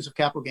was issues of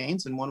capital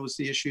gains, and one was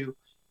the issues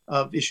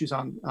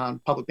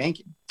on public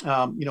banking.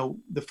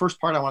 The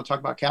first part I want to talk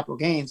about capital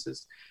gains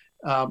is,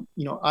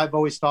 I've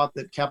always thought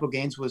that capital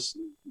gains was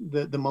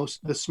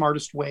the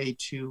smartest way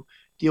to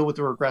deal with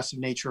the regressive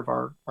nature of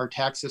our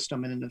tax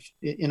system, and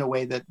in a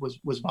way that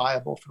was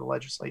viable for the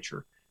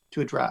legislature to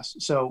address.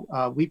 So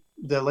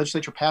the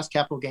legislature passed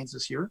capital gains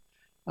this year.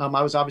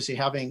 I was obviously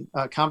having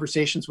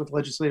conversations with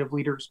legislative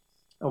leaders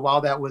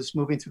while that was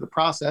moving through the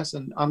process.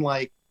 And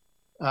unlike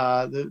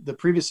the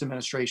previous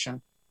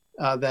administration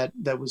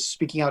that was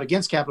speaking out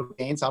against capital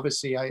gains,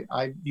 obviously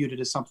I viewed it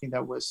as something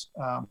that was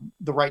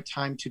the right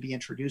time to be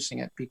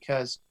introducing and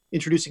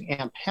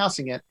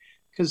passing it,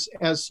 because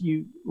as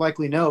you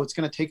likely know, it's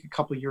going to take a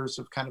couple of years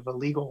of kind of a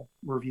legal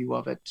review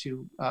of it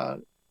to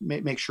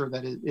make sure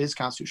that it is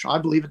constitutional. I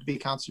believe it to be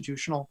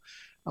constitutional.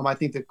 I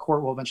think the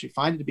court will eventually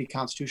find it to be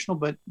constitutional,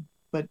 but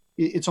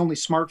it's only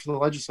smart for the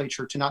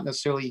legislature to not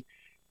necessarily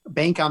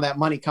bank on that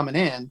money coming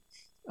in,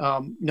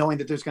 knowing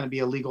that there's going to be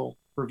a legal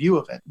review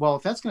of it. Well,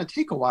 if that's going to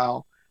take a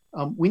while,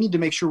 we need to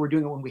make sure we're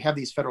doing it when we have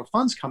these federal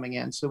funds coming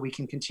in, so we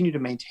can continue to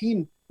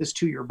maintain this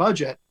 2-year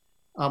budget,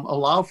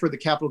 allow for the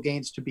capital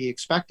gains to be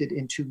expected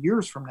in 2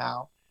 years from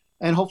now,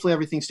 and hopefully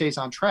everything stays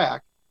on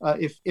track.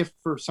 If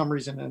for some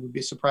reason, and it would be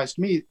a surprise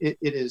to me, it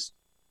is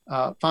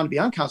found to be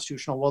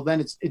unconstitutional, well,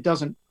 then it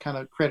doesn't kind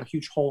of create a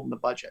huge hole in the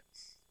budget.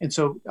 And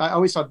so I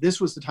always thought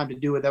this was the time to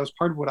do it. That was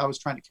part of what I was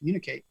trying to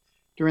communicate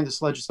during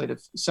this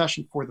legislative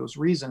session for those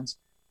reasons.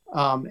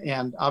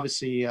 And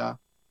obviously, a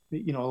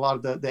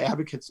lot of the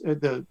advocates,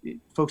 the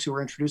folks who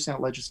were introducing that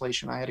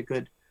legislation, I had a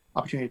good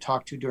opportunity to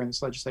talk to during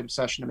this legislative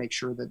session to make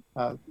sure that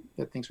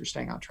things were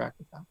staying on track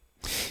with that.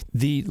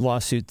 The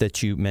lawsuit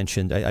that you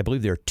mentioned, I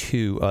believe there are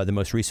 2. The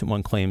most recent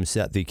one claims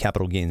that the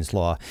capital gains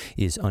law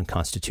is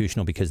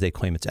unconstitutional because they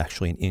claim it's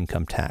actually an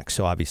income tax.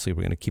 So obviously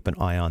we're going to keep an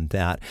eye on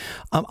that.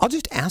 I'll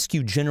just ask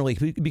you generally,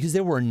 because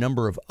there were a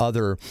number of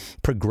other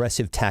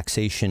progressive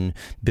taxation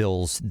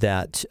bills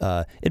that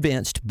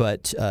advanced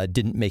but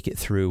didn't make it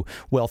through: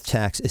 wealth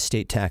tax,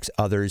 estate tax,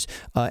 others.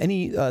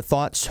 Any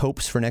thoughts,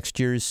 hopes for next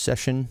year's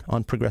session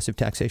on progressive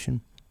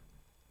taxation?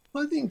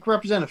 Well, I think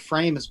Representative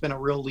Frame has been a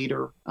real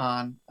leader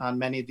on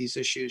many of these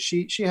issues.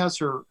 She has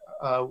her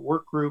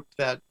work group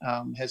that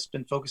has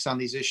been focused on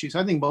these issues.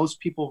 I think most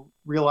people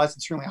realize,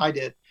 and certainly I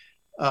did,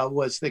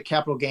 was that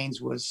capital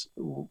gains was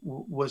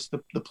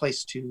the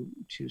place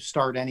to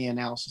start any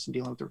analysis in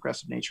dealing with the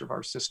regressive nature of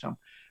our system.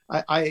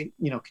 I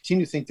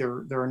continue to think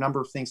there are a number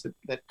of things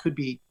that could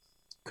be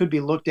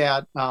looked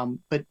at,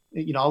 but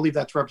I'll leave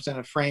that to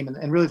Representative Frame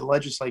and really the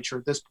legislature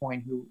at this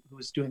point, who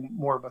is doing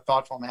more of a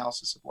thoughtful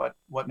analysis of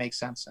what makes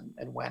sense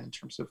and when, in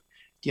terms of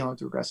dealing with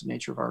the regressive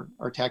nature of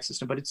our tax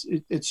system. But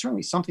it's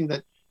certainly something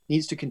that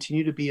needs to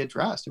continue to be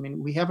addressed. I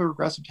mean, we have a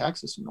regressive tax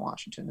system in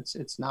Washington.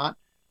 It's not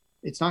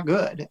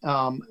good,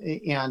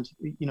 and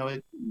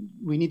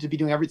we need to be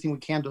doing everything we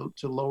can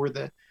to lower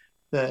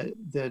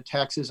the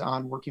taxes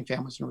on working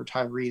families and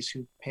retirees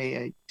who pay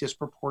a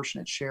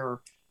disproportionate share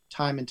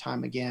time and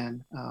time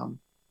again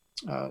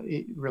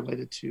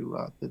related to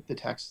the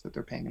taxes that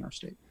they're paying in our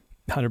state.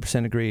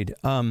 100% agreed.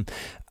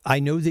 I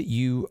know that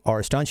you are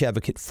a staunch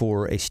advocate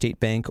for a state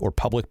bank or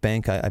public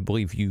bank. I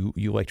believe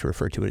you like to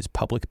refer to it as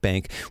public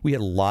bank. We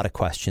had a lot of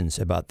questions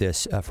about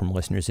this from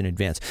listeners in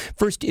advance.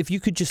 First, if you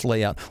could just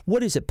lay out,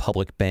 what is a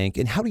public bank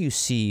and how do you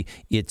see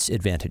its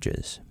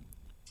advantages?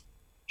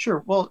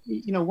 Sure. Well,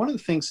 one of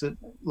the things that,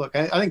 look,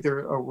 I think there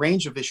are a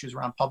range of issues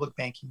around public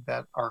banking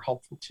that are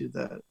helpful to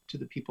the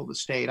people of the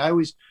state. I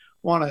always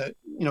want to,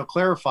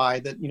 clarify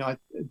that,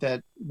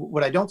 that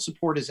what I don't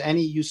support is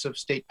any use of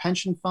state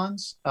pension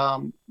funds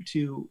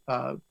to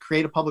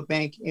create a public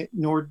bank,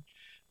 nor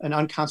an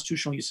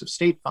unconstitutional use of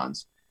state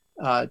funds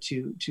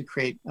to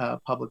create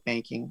public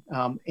banking.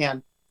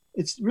 And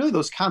it's really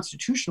those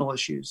constitutional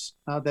issues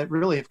that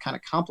really have kind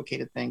of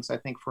complicated things, I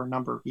think, for a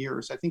number of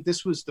years. I think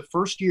this was the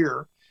first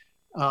year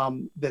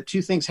that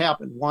two things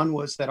happened. One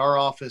was that our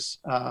office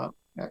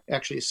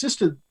actually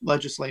assisted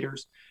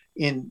legislators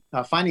in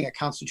finding a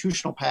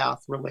constitutional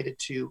path related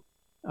to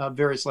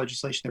various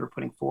legislation they were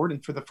putting forward.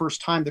 And for the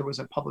first time, there was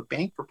a public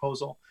bank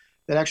proposal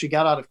that actually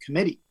got out of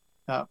committee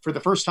for the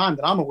first time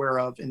that I'm aware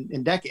of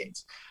in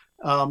decades.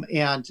 I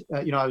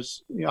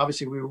was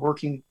obviously we were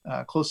working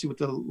closely with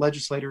the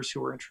legislators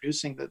who were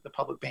introducing the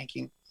public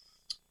banking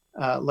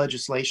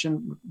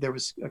legislation. There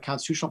was a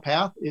constitutional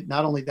path. It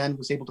not only then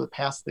was able to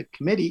pass the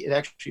committee, it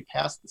actually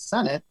passed the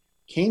Senate,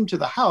 came to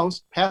the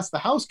House, passed the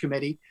House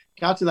committee,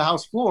 got to the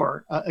House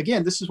floor.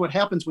 Again, this is what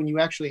happens when you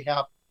actually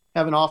have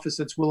an office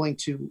that's willing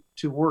to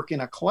work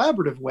in a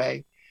collaborative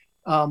way,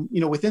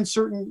 within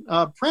certain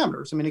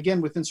parameters. I mean,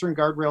 again, within certain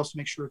guardrails to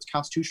make sure it's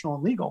constitutional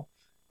and legal,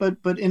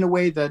 but in a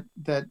way that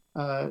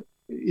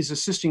is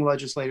assisting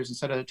legislators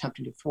instead of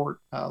attempting to thwart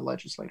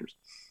legislators.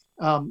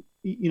 As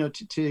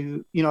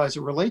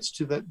it relates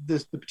to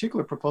the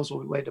particular proposal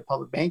related to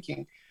public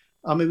banking,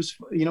 it was,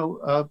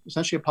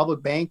 essentially a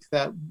public bank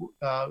that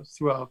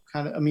through a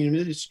kind of a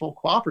municipal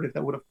cooperative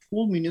that would have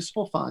pooled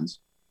municipal funds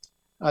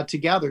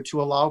together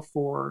to allow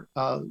for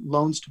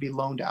loans to be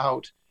loaned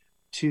out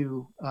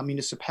to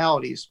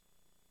municipalities.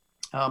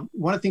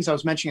 One of the things I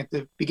was mentioning at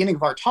the beginning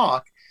of our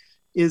talk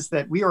is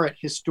that we are at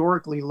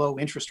historically low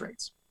interest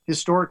rates,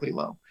 historically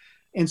low.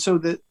 And so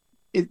the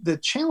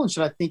challenge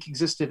that I think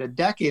existed a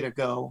decade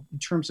ago in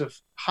terms of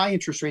high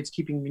interest rates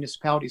keeping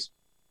municipalities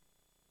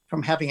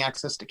from having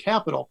access to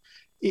capital,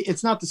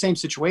 it's not the same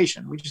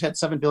situation. We just had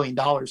 $7 billion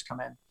come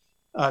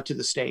in to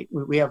the state.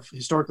 We have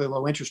historically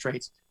low interest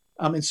rates.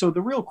 And so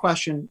the real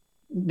question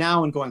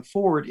now and going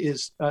forward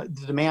is the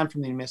demand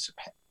from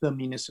the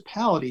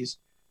municipalities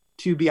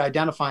to be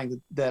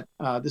identifying that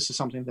this is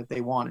something that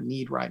they want and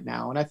need right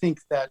now. And I think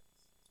that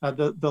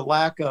the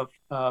lack of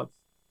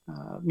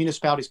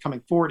municipalities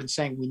coming forward and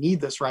saying we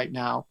need this right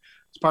now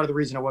is part of the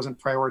reason it wasn't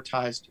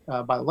prioritized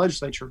by the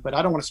legislature. But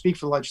I don't want to speak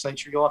for the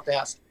legislature. You'll have to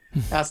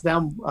ask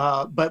them.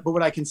 But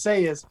what I can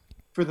say is,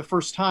 for the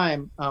first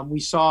time, we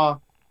saw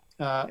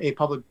a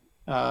public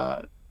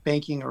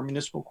banking or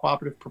municipal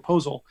cooperative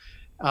proposal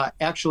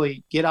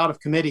actually get out of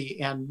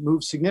committee and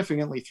move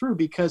significantly through,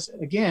 because,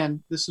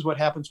 again, this is what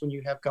happens when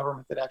you have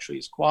government that actually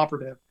is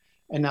cooperative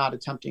and not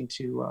attempting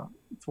to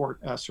thwart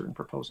certain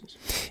proposals.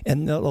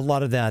 And a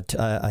lot of that,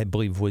 I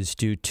believe, was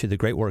due to the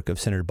great work of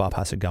Senator Bob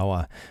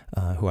Hasagawa,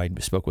 who I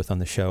spoke with on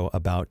the show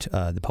about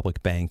the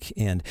public bank.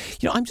 And,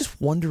 I'm just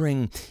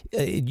wondering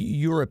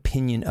your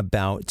opinion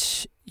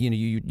about,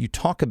 you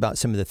talk about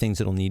some of the things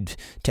that will need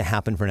to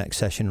happen for next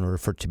session in order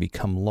for it to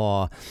become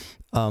law.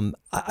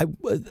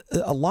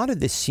 A lot of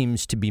this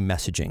seems to be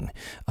messaging.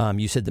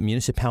 You said the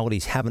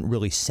municipalities haven't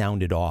really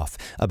sounded off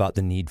about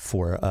the need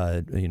for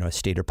a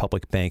state or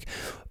public bank.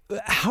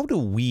 How do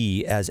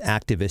we as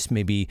activists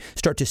maybe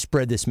start to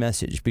spread this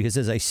message? Because,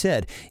 as I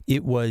said,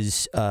 it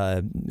was,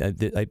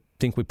 I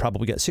think we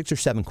probably got 6 or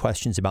 7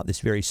 questions about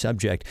this very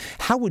subject.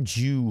 How would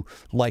you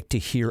like to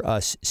hear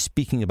us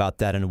speaking about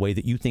that in a way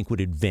that you think would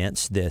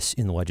advance this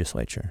in the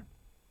legislature?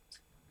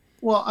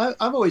 Well,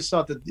 I've always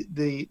thought that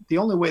the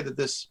only way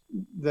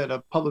that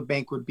a public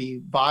bank would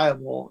be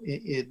viable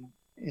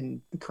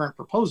in the current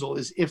proposal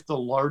is if the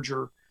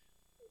larger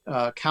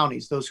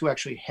counties, those who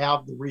actually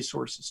have the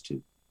resources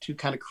to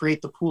kind of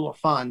create the pool of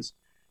funds,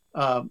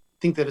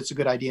 think that it's a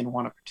good idea and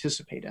want to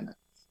participate in it.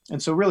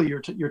 And so really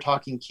you're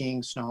talking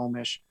King,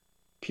 Snohomish,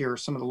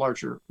 Pierce, some of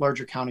the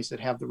larger counties that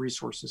have the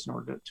resources in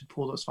order to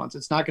pool those funds.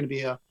 It's not going to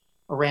be a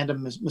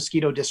random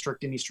mosquito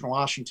district in Eastern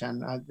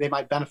Washington. They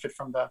might benefit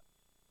from the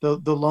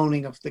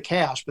loaning of the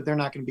cash, but they're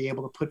not going to be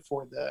able to put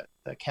forward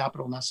the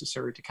capital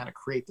necessary to kind of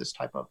create this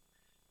type of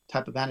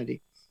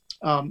entity.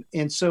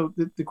 And so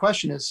the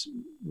question is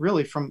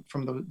really from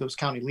those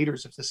county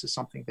leaders if this is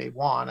something they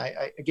want.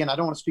 I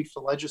don't want to speak for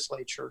the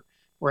legislature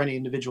or any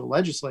individual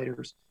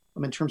legislators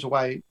in terms of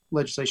why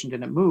legislation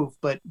didn't move,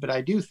 but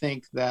I do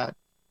think that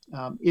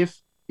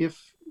if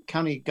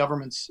county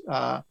governments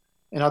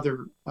and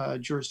other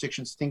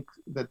jurisdictions think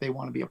that they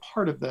want to be a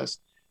part of this,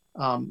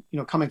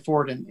 coming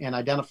forward and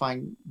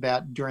identifying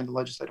that during the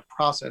legislative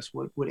process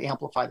would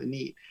amplify the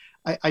need.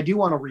 I do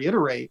want to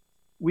reiterate,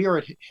 we are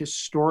at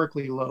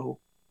historically low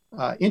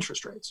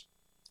interest rates.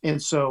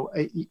 And so,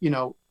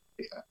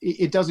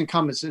 it doesn't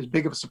come as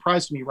big of a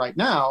surprise to me right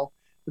now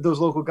that those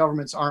local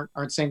governments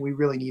aren't saying we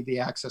really need the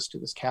access to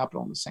this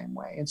capital in the same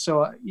way. And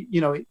so,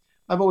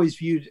 I've always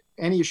viewed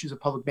any issues of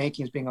public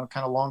banking as being a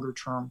kind of longer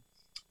term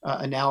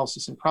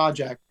analysis and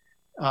project.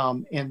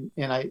 And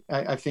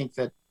I think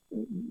that,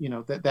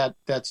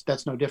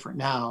 that's no different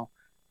now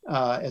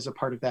as a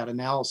part of that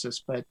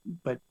analysis. But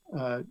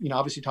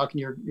obviously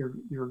talking to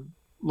your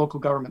local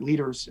government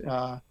leaders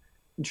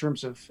in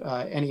terms of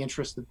any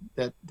interest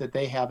that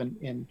they have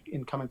in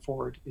coming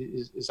forward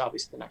is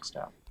obviously the next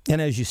step. And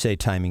as you say,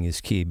 timing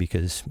is key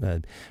because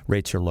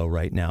rates are low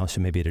right now. So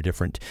maybe at a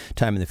different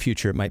time in the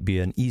future, it might be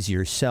an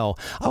easier sell.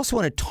 I also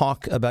want to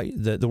talk about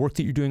the work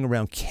that you're doing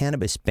around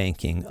cannabis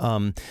banking.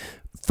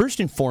 First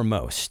and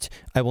foremost,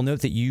 I will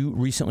note that you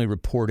recently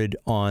reported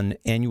on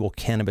annual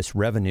cannabis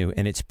revenue,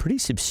 and it's pretty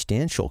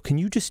substantial. Can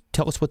you just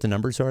tell us what the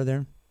numbers are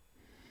there?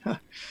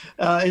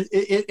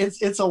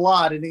 It's a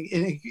lot, and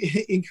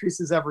it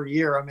increases every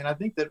year. I mean, I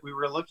think that we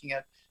were looking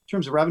at, in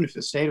terms of revenue for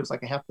the state, it was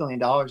like $500 million.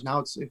 Now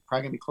it's probably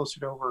going to be closer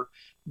to over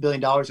 $1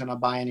 billion on a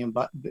biennium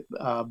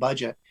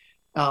budget.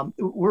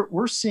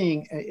 We're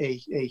seeing a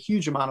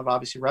huge amount of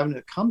obviously revenue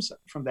that comes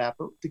from that,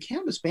 but the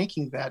cannabis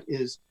banking that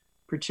is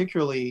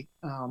particularly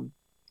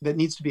that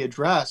needs to be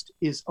addressed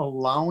is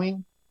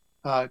allowing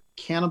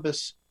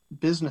cannabis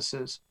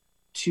businesses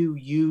to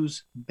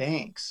use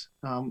banks.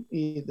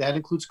 That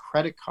includes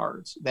credit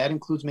cards. That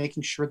includes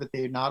making sure that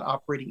they're not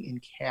operating in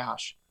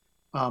cash.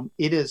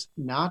 It is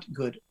not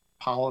good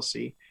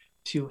policy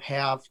to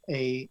have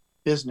a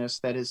business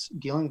that is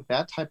dealing with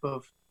that type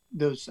of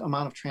those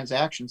amount of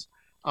transactions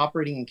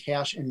operating in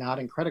cash and not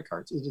in credit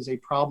cards. It is a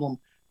problem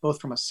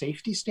both from a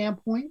safety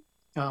standpoint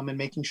and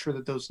making sure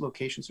that those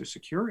locations are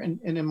secure. And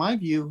in my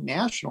view,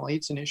 nationally,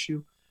 it's an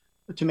issue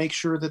to make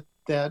sure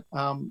that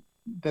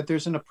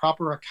there's a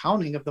proper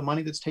accounting of the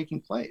money that's taking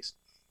place.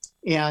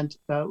 And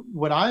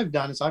what I've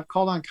done is I've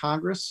called on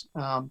Congress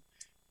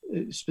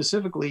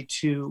specifically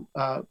to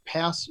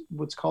pass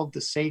what's called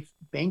the Safe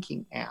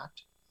Banking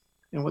Act.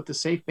 And what the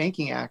Safe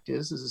Banking Act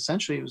is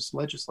essentially it was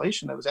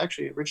legislation that was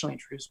actually originally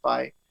introduced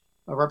by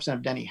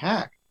Representative Denny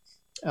Hack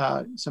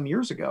some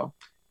years ago,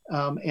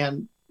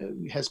 and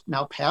has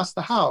now passed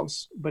the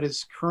House, but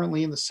is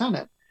currently in the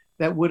Senate,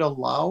 that would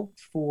allow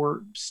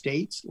for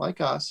states like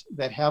us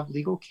that have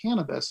legal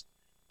cannabis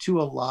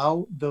to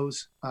allow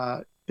those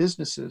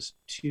businesses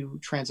to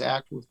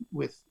transact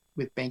with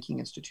banking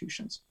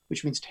institutions,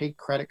 which means take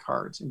credit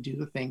cards and do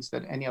the things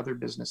that any other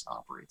business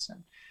operates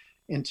in.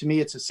 And to me,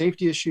 it's a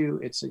safety issue,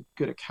 it's a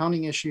good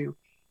accounting issue,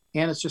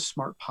 and it's just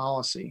smart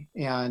policy.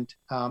 And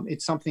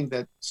it's something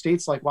that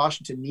states like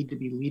Washington need to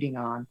be leading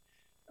on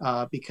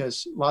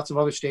because lots of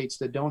other states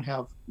that don't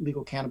have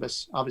legal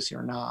cannabis obviously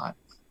are not.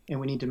 And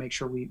we need to make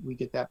sure we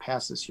get that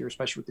passed this year,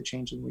 especially with the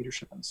change in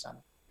leadership in the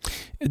Senate.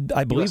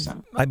 I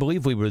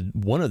believe we were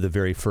one of the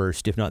very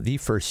first, if not the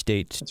first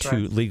state to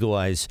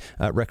legalize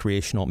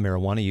recreational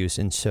marijuana use.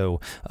 And so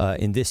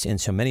in this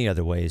and so many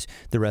other ways,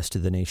 the rest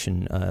of the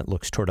nation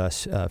looks toward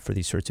us for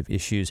these sorts of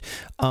issues.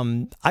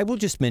 I will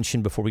just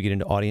mention before we get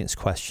into audience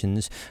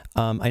questions,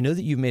 I know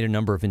that you've made a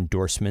number of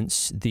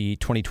endorsements. The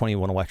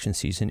 2021 election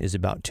season is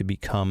about to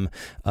become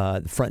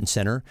front and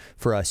center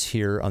for us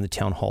here on the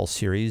Town Hall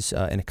series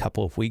in a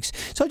couple of weeks.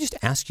 So I'll just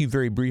ask you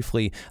very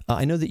briefly,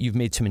 I know that you've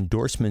made some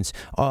endorsements.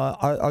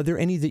 Are there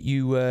any that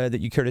you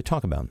care to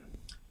talk about?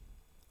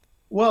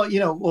 Well,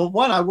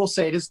 one, I will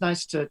say it is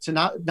nice to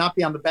not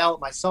be on the ballot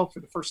myself for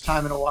the first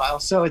time in a while.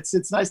 So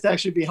it's nice to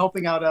actually be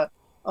helping out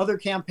other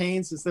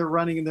campaigns as they're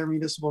running in their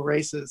municipal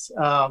races.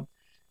 Look,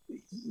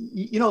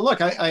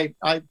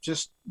 I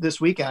just this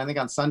weekend, I think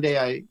on Sunday,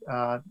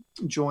 I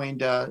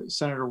joined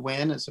Senator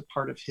Wynn as a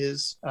part of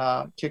his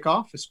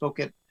kickoff. I spoke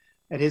at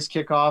his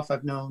kickoff.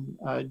 I've known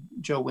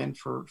Joe Wynn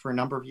for a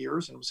number of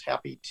years and was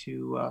happy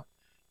to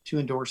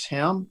endorse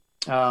him.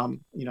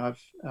 I've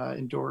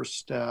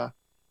endorsed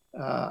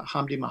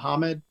Hamdi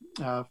Mohammed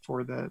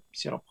for the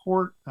Seattle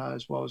Port,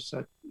 as well as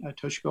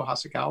Toshiko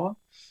Hasagawa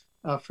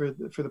for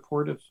the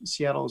Port of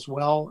Seattle as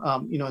well.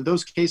 In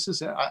those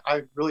cases,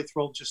 I'm really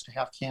thrilled just to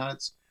have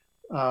candidates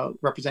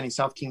representing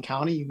South King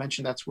County. You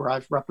mentioned that's where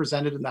I've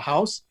represented in the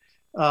House.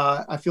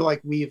 I feel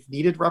like we've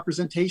needed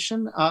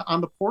representation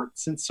on the port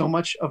since so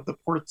much of the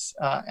port's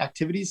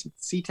activities at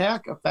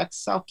CTAC affects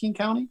South King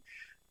County.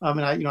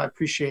 And I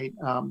appreciate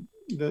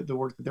the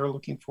work that they're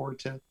looking forward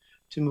to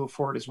move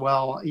forward as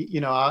well.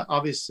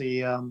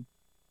 Obviously,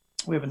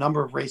 we have a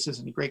number of races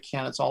and great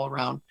candidates all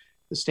around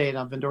the state.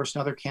 I've endorsed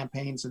in other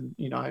campaigns, and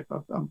I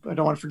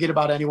don't want to forget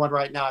about anyone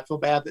right now. I feel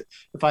bad that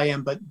if I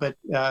am, but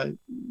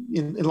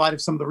in light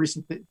of some of the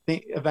recent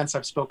events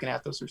I've spoken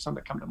at, those are some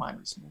that come to mind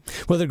recently.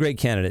 Well, they're great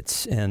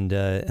candidates, and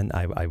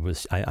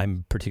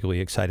I'm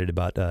particularly excited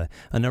about a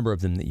number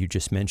of them that you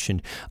just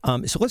mentioned.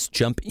 So let's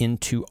jump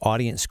into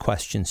audience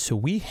questions. So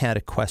we had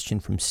a question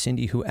from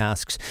Cindy who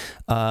asks,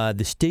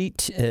 the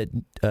state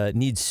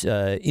needs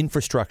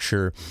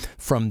infrastructure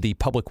from the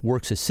Public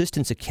Works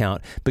Assistance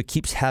account, but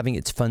keeps having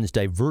its funds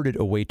diverted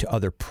away to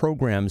other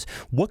programs.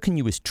 What can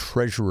you as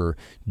treasurer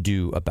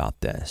do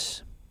about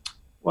this?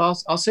 Well,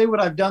 I'll say what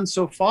I've done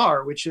so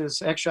far, which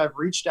is actually I've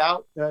reached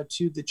out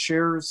to the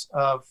chairs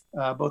of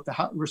both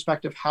the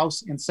respective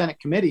House and Senate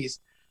committees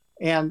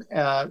and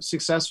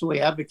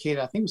successfully advocated,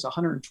 I think it was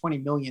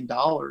 $120 million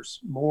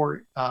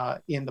more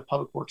in the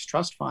Public Works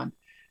Trust Fund,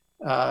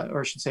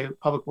 or I should say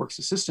Public Works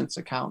Assistance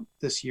account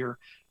this year,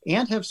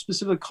 and have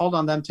specifically called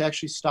on them to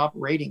actually stop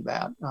rating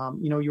that.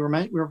 We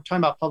were talking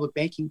about public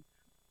banking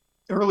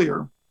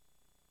earlier.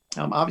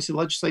 Obviously, the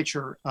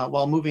legislature,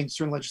 while moving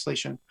certain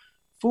legislation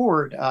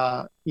forward,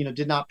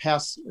 did not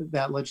pass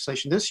that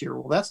legislation this year.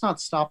 Well, that's not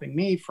stopping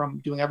me from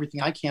doing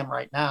everything I can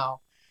right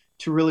now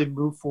to really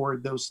move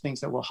forward those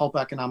things that will help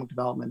economic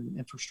development and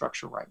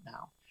infrastructure right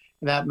now.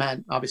 And that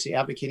meant obviously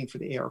advocating for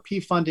the ARP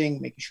funding,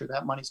 making sure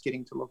that money's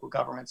getting to local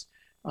governments,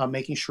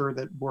 making sure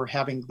that we're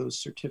having those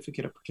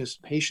certificate of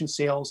participation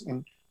sales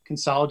and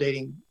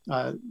consolidating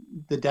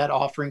the debt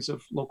offerings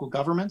of local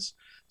governments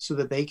so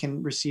that they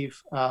can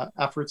receive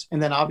efforts.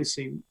 And then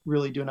obviously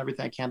really doing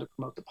everything I can to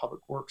promote the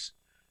Public Works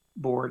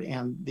Board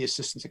and the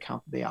assistance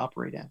account that they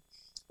operate in.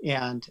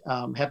 And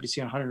happy to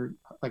see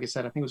like I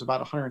said, I think it was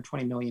about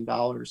 $120 million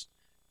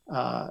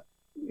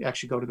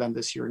actually go to them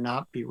this year,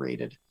 not be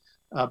rated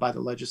by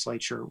the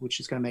legislature, which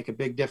is going to make a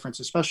big difference,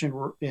 especially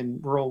in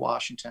rural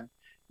Washington,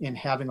 in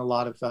having a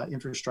lot of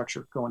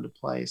infrastructure go into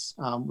place,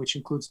 which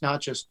includes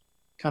not just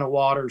kind of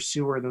water,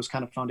 sewer, those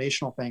kind of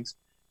foundational things,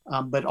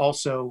 but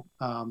also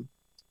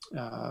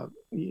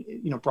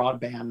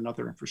broadband and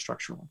other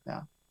infrastructure like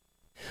that.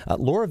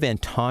 Laura Van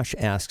Tosh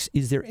asks,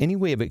 is there any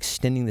way of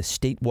extending the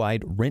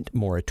statewide rent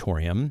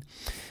moratorium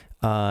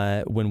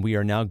when we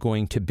are now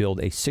going to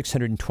build a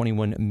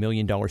 $621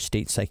 million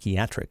state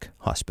psychiatric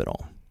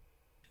hospital?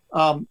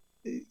 There's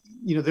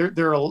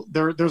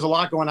a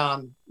lot going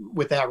on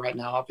with that right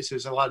now. Obviously,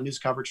 there's a lot of news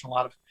coverage and a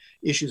lot of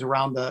issues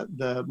around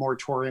the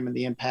moratorium and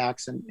the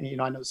impacts. And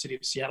I know the city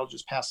of Seattle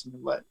just passed some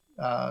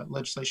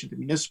legislation at the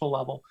municipal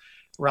level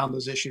around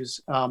those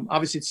issues.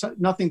 Obviously, it's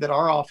nothing that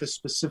our office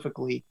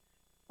specifically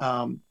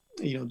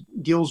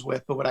deals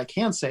with. But what I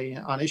can say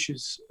on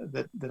issues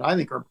that I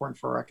think are important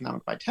for our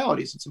economic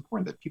vitality is it's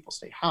important that people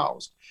stay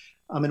housed.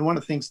 And one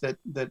of the things that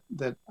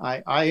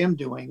I am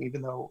doing,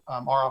 even though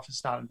our office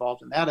is not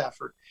involved in that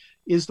effort,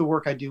 is the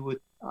work I do with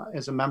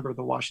as a member of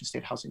the Washington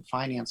State Housing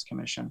Finance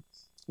Commission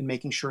in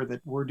making sure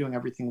that we're doing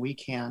everything we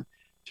can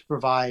to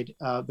provide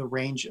the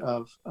range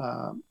of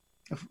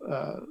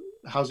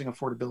housing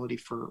affordability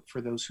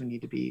for those who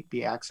need to be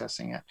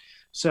accessing it.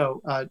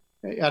 So I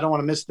don't want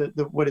to miss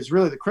what is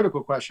really the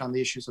critical question on the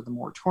issues of the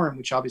moratorium,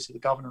 which obviously the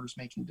governor is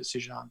making a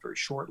decision on very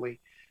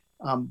shortly.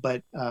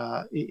 But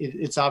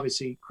it's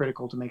obviously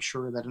critical to make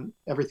sure that in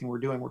everything we're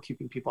doing, we're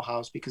keeping people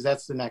housed, because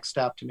that's the next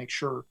step to make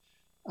sure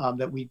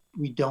that we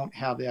don't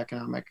have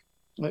the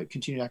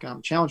continued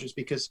economic challenges.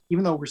 Because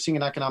even though we're seeing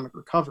an economic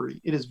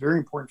recovery, it is very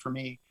important for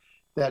me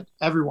that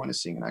everyone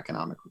is seeing an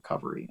economic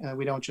recovery. And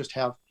we don't just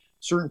have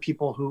certain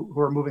people who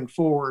are moving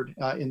forward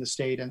in the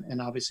state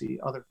and obviously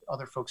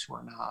other folks who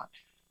are not.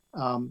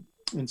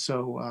 And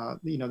so,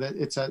 that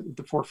it's at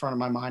the forefront of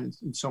my mind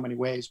in so many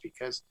ways,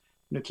 because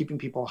keeping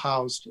people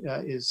housed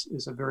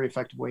is a very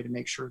effective way to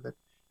make sure that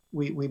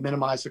we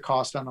minimize the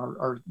cost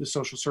on the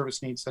social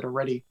service needs that are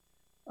already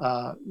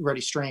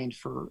strained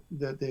for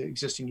the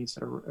existing needs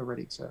that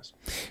already exist.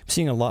 I'm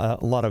seeing a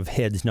lot of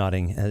heads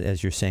nodding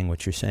as you're saying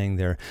what you're saying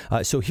there.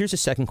 So here's a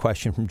second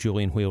question from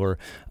Julian Wheeler.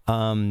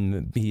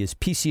 He is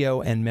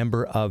PCO and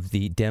member of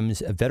the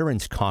Dems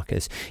Veterans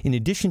Caucus. In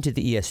addition to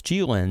the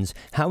ESG lens,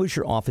 how is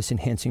your office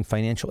enhancing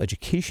financial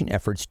education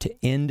efforts to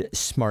end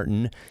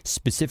smarten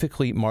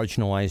specifically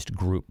marginalized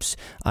groups,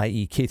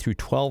 i.e. K through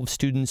 12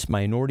 students,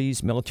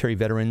 minorities, military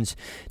veterans,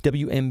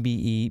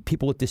 WMBE,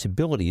 people with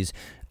disabilities,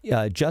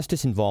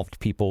 justice-involved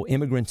people,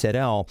 immigrants et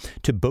al.,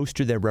 to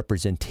bolster their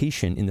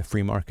representation in the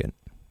free market?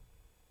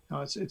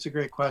 Oh, it's a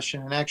great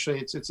question. And actually,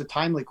 it's a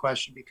timely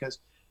question, because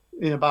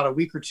in about a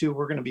week or two,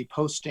 we're going to be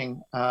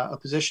posting a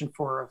position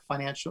for a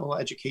financial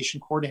education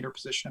coordinator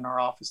position in our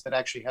office that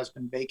actually has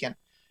been vacant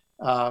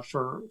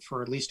for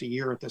at least a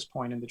year at this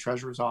point in the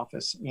treasurer's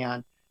office.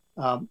 And,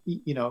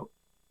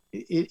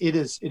 it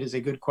is a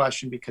good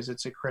question because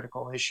it's a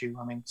critical issue.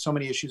 I mean, so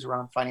many issues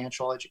around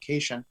financial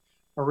education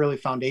are really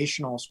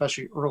foundational,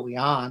 especially early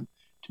on,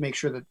 to make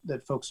sure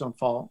that folks don't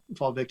fall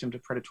victim to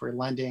predatory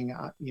lending,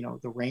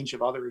 the range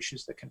of other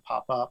issues that can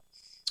pop up,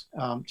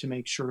 to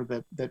make sure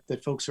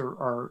that folks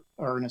are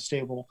in a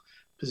stable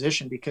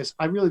position. Because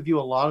I really view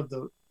a lot of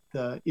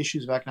the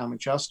issues of economic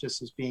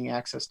justice as being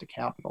access to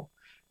capital.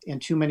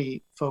 too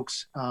many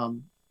folks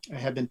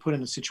have been put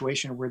in a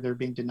situation where they're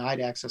being denied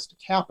access to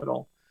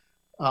capital,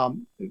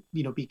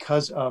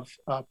 because of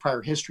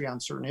prior history on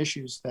certain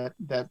issues that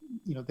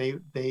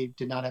they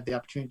did not have the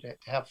opportunity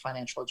to have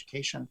financial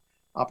education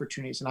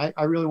opportunities. And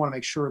I really want to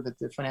make sure that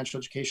the financial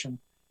education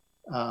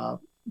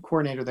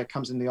coordinator that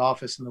comes in the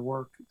office and the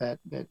work that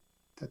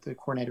the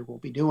coordinator will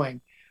be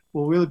doing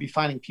will really be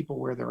finding people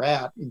where they're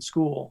at in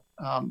school,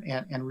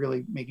 and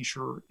really making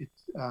sure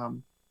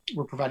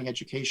we're providing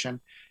education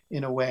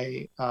in a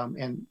way,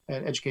 and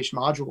education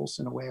modules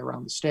in a way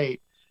around the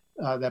state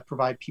that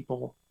provide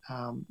people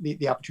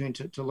the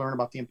opportunity to learn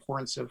about the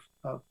importance of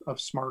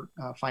smart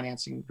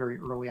financing very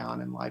early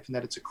on in life, and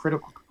that it's a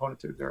critical component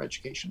to their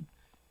education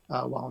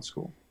while in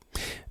school.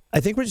 I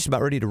think we're just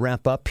about ready to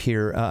wrap up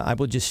here. I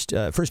will just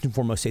first and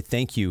foremost say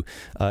thank you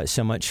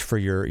so much for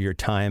your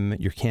time,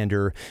 your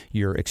candor,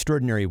 your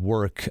extraordinary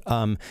work.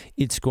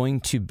 It's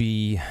going to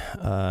be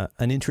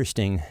an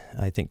interesting,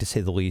 I think, to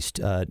say the least,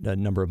 a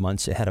number of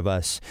months ahead of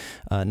us,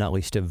 not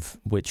least of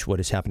which what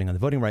is happening on the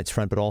voting rights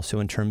front, but also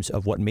in terms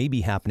of what may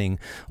be happening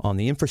on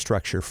the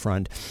infrastructure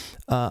front.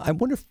 I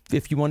wonder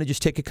if you want to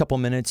just take a couple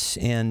minutes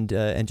and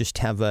just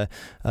have a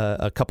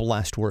couple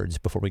last words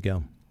before we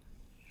go.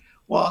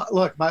 Well,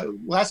 look, my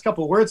last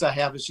couple of words I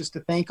have is just to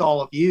thank all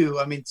of you.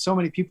 I mean, so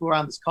many people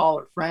around this call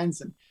are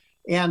friends, and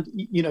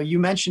you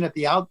mentioned at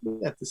the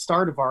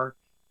start of our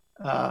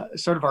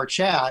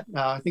chat,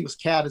 I think it was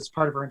Kat as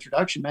part of her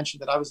introduction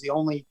mentioned that I was the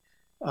only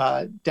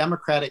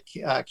Democratic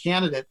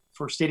candidate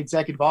for state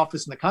executive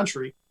office in the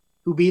country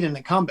who beat an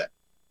incumbent.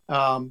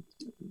 There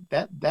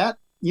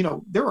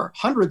were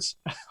hundreds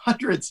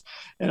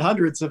and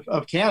hundreds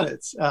of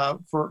candidates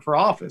for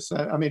office.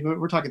 I mean,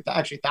 we're talking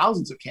actually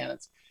thousands of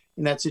candidates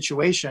in that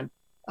situation.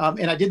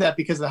 And I did that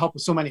because of the help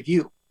of so many of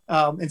you.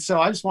 And so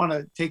I just want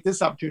to take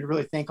this opportunity to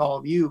really thank all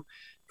of you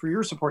for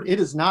your support. It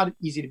is not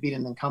easy to beat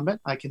an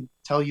incumbent. I can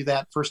tell you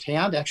that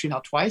firsthand, actually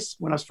now twice.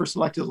 When I was first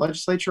elected to the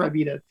legislature, I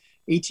beat an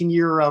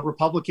 18-year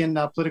Republican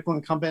political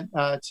incumbent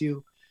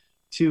to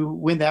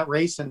win that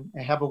race and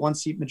have a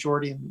one-seat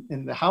majority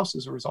in the House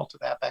as a result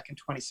of that back in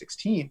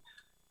 2016.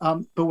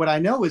 But what I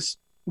know is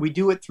we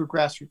do it through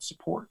grassroots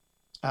support.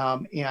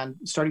 And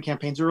starting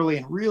campaigns early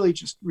and really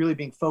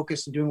being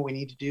focused and doing what we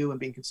need to do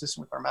and being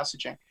consistent with our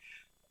messaging.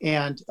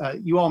 And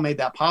you all made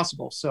that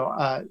possible. So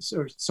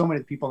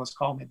many people on this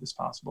call made this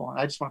possible. And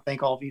I just want to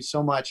thank all of you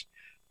so much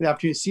for the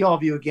opportunity to see all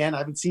of you again. I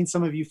haven't seen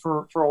some of you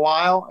for a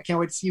while. I can't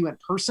wait to see you in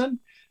person.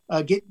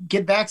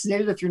 Get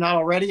vaccinated if you're not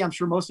already. I'm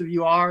sure most of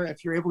you are.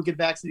 If you're able to get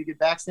vaccinated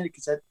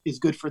because that is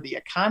good for the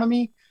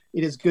economy.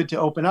 It is good to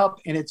open up,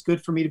 and it's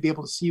good for me to be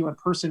able to see you in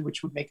person,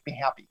 which would make me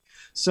happy.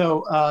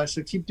 So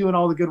keep doing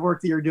all the good work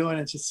that you're doing.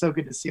 It's just so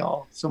good to see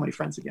so many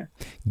friends again.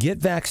 Get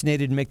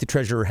vaccinated and make the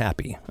treasurer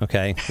happy.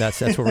 Okay,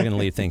 that's where we're going to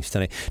leave things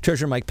tonight.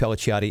 Treasurer Mike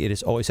Pelliciotti, it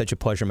is always such a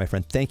pleasure, my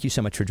friend. Thank you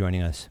so much for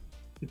joining us.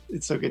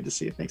 It's so good to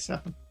see you. Thanks,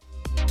 Stephen.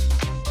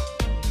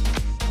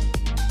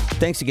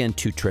 Thanks again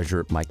to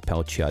Treasurer Mike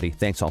Pelliciotti.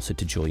 Thanks also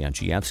to Julian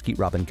Giavsky,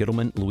 Robin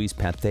Gittleman, Louise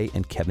Pathay,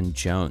 and Kevin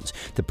Jones.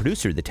 The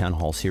producer of the Town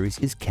Hall series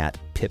is Kat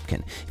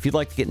Pipkin. If you'd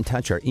like to get in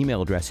touch, our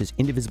email address is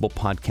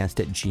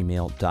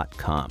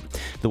indivisiblepodcast@gmail.com.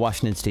 The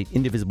Washington State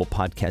Indivisible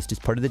Podcast is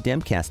part of the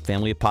Demcast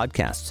family of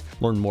podcasts.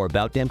 Learn more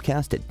about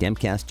Demcast at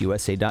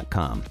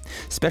demcastusa.com.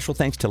 Special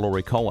thanks to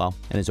Lori Colwell,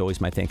 and as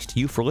always, my thanks to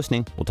you for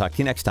listening. We'll talk to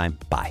you next time.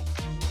 Bye.